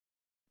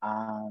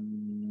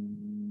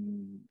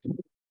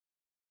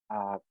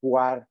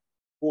 QR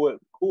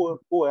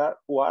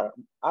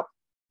app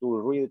to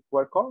read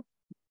QR code,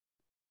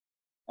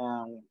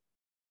 and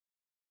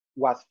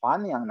was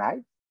funny and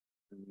nice.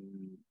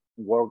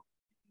 Work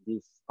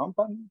this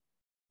company.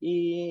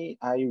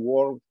 I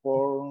worked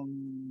for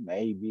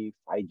maybe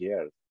 5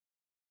 years.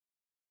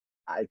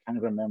 I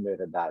can't remember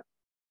that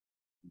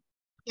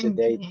the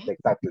date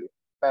exactly.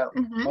 Well,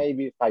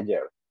 maybe 5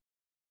 years.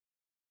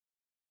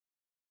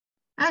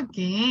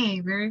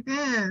 Okay, very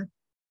good.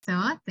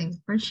 So thanks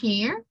for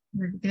sharing.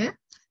 Very good.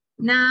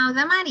 Now,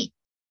 Damari.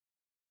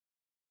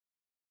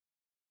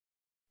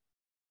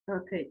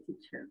 Okay,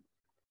 teacher.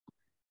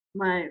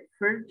 My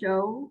first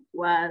job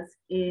was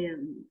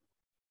in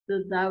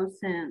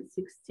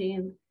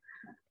 2016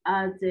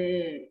 at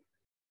the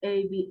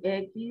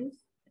ABX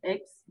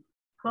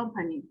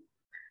company.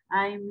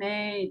 I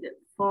made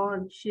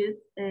phone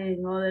sheets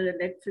and other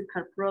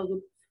electrical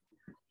products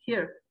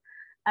here.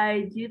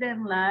 I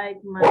didn't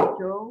like my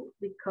job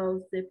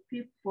because the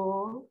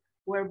people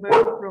were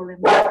very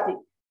problematic.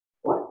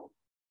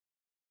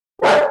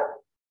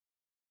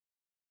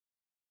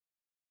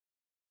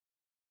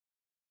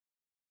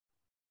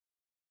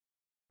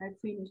 I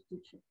finished,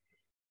 teacher.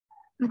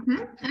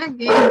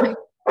 Okay.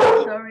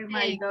 Sorry,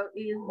 my dog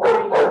is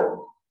very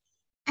loud.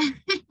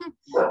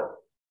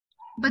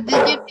 But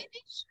did you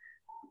finish?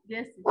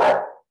 Yes,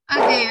 teacher.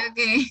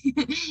 Okay.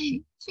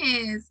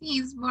 Yes,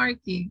 he's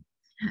working.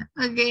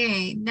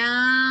 Okay,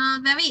 now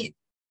David.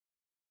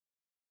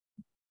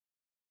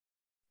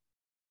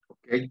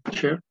 Okay,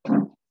 teacher.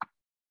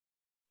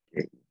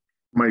 Okay.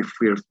 My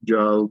first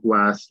job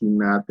was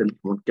in a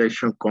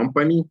telecommunication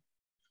company.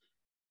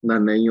 The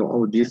name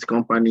of this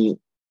company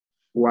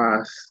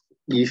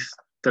is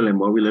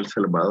Telemóvil El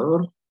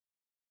Salvador.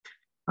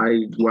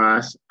 I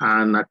was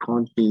an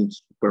accounting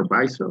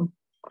supervisor.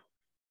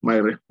 My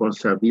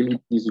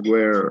responsibilities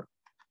were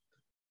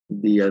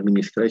the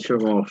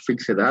administration of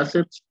fixed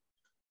assets.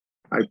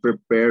 I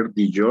prepared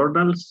the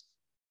journals,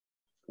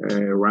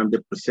 ran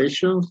the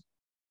possessions,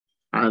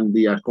 and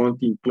the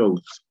accounting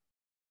close.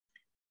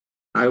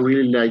 I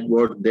really like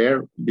work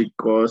there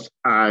because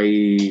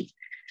I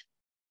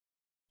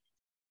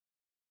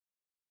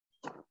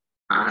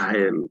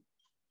I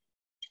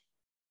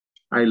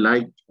I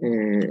like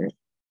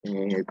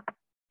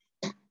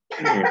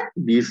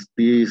this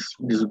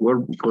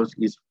work because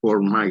it's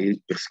for my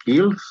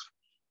skills,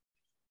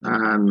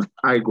 and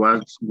I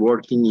was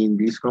working in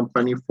this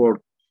company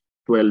for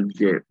 12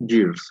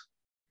 years.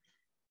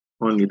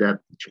 Only that.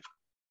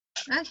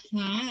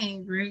 Okay,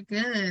 very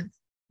good.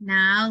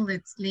 Now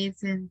let's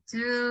listen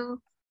to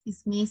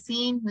who's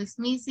missing. Who's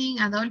missing?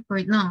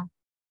 Adolfo. No.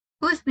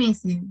 Who's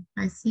missing?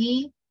 I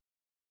see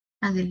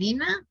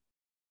Adelina.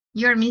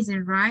 You're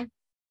missing, right?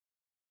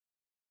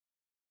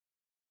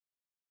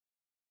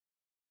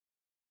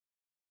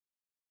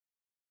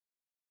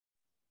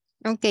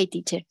 Okay,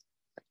 teacher.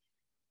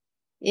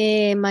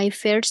 My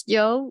first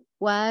job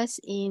was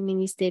in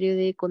Ministerio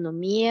de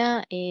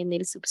Economía en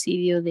el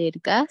subsidio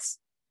del gas.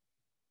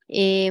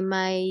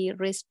 My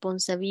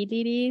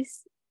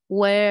responsibilities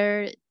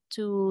were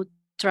to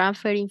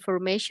transfer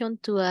information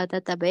to a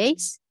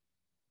database,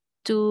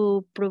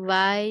 to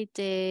provide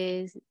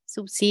the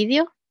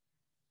subsidio.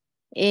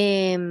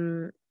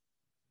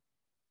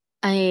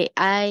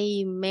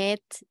 I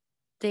met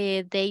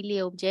the daily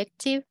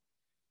objective,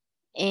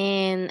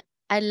 and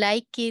I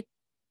like it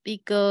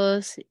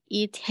because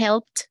it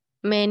helped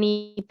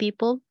many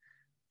people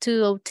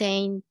to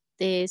obtain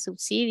the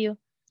subsidio.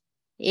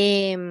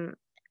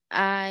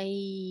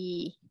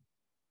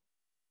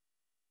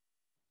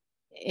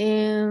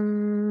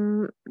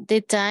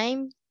 The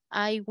time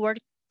I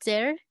worked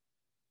there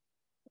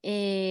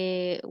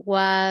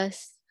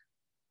was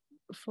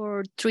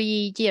for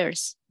 3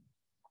 years.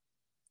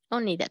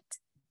 Only that.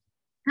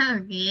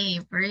 Okay,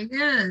 very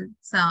good.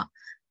 So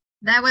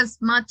that was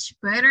much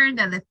better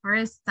than the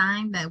first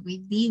time that we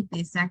did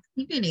this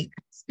activity,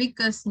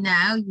 because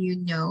now you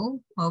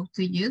know how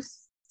to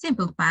use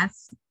simple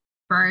past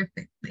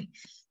perfectly.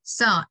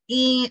 So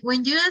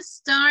when you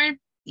start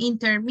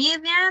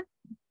intermediate,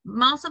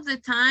 most of the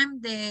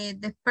time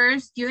the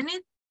first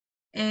unit,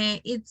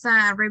 it's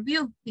a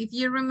review. If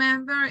you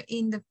remember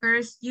in the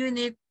first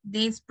unit,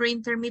 this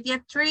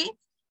pre-intermediate 3,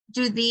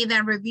 you did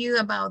a review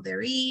about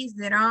there is,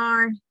 there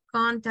are,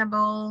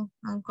 countable,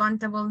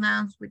 uncountable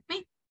nouns with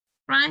me,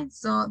 right?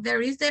 So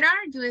there is, there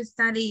are, you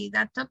study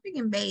that topic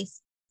in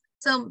base.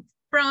 So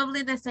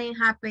probably the same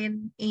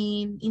happened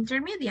in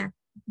intermediate.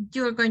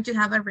 You're going to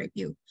have a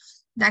review.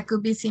 That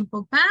could be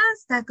simple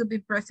past, that could be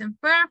present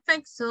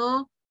perfect.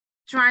 So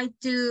try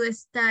to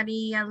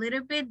study a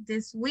little bit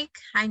this week.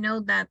 I know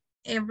that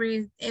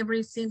every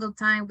single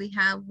time we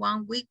have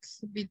 1 week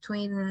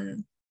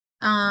between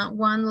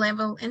one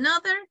level and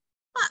another,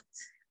 but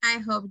I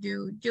hope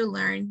you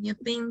learn new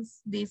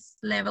things this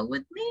level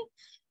with me,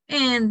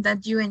 and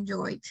that you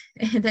enjoyed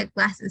the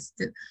classes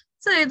too.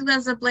 So it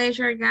was a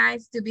pleasure,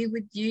 guys, to be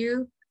with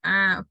you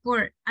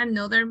for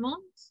another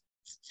month.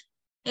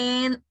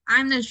 And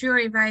I'm not sure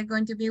if I'm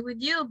going to be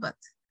with you, but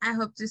I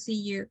hope to see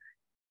you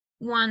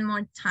one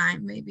more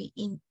time, maybe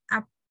in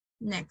up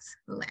next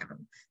level.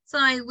 So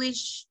I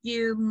wish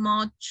you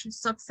much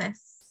success,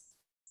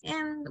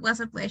 and it was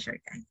a pleasure,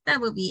 guys. That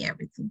will be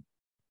everything.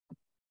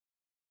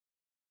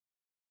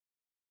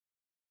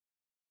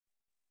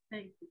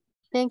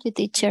 Thank you,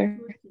 teacher.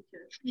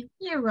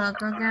 You're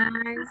welcome,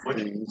 guys.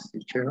 Thanks,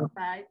 teacher.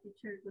 Bye,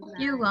 teacher. Good night.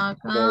 You're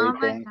welcome. Okay,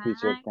 Bye thanks,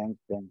 teacher. bye. Thanks,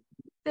 thanks.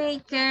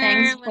 Take care.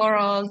 Thanks for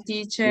all,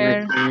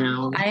 teacher.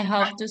 Thank I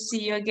hope to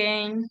see you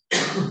again.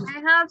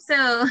 I hope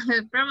so.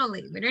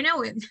 Probably. We don't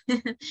know it.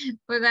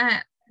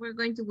 We're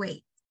going to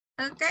wait.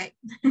 Okay.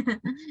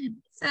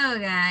 So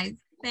guys,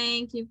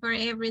 thank you for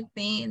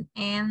everything.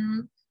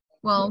 And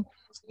well,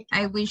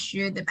 I wish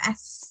you the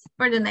best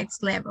for the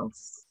next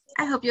levels.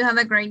 I hope you have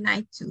a great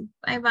night too.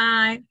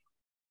 Bye-bye.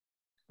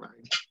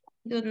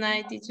 Good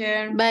night,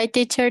 teacher. Bye,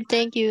 teacher.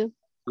 Thank you.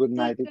 Good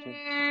night, Take teacher.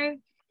 care.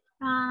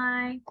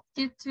 Bye.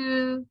 You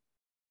too.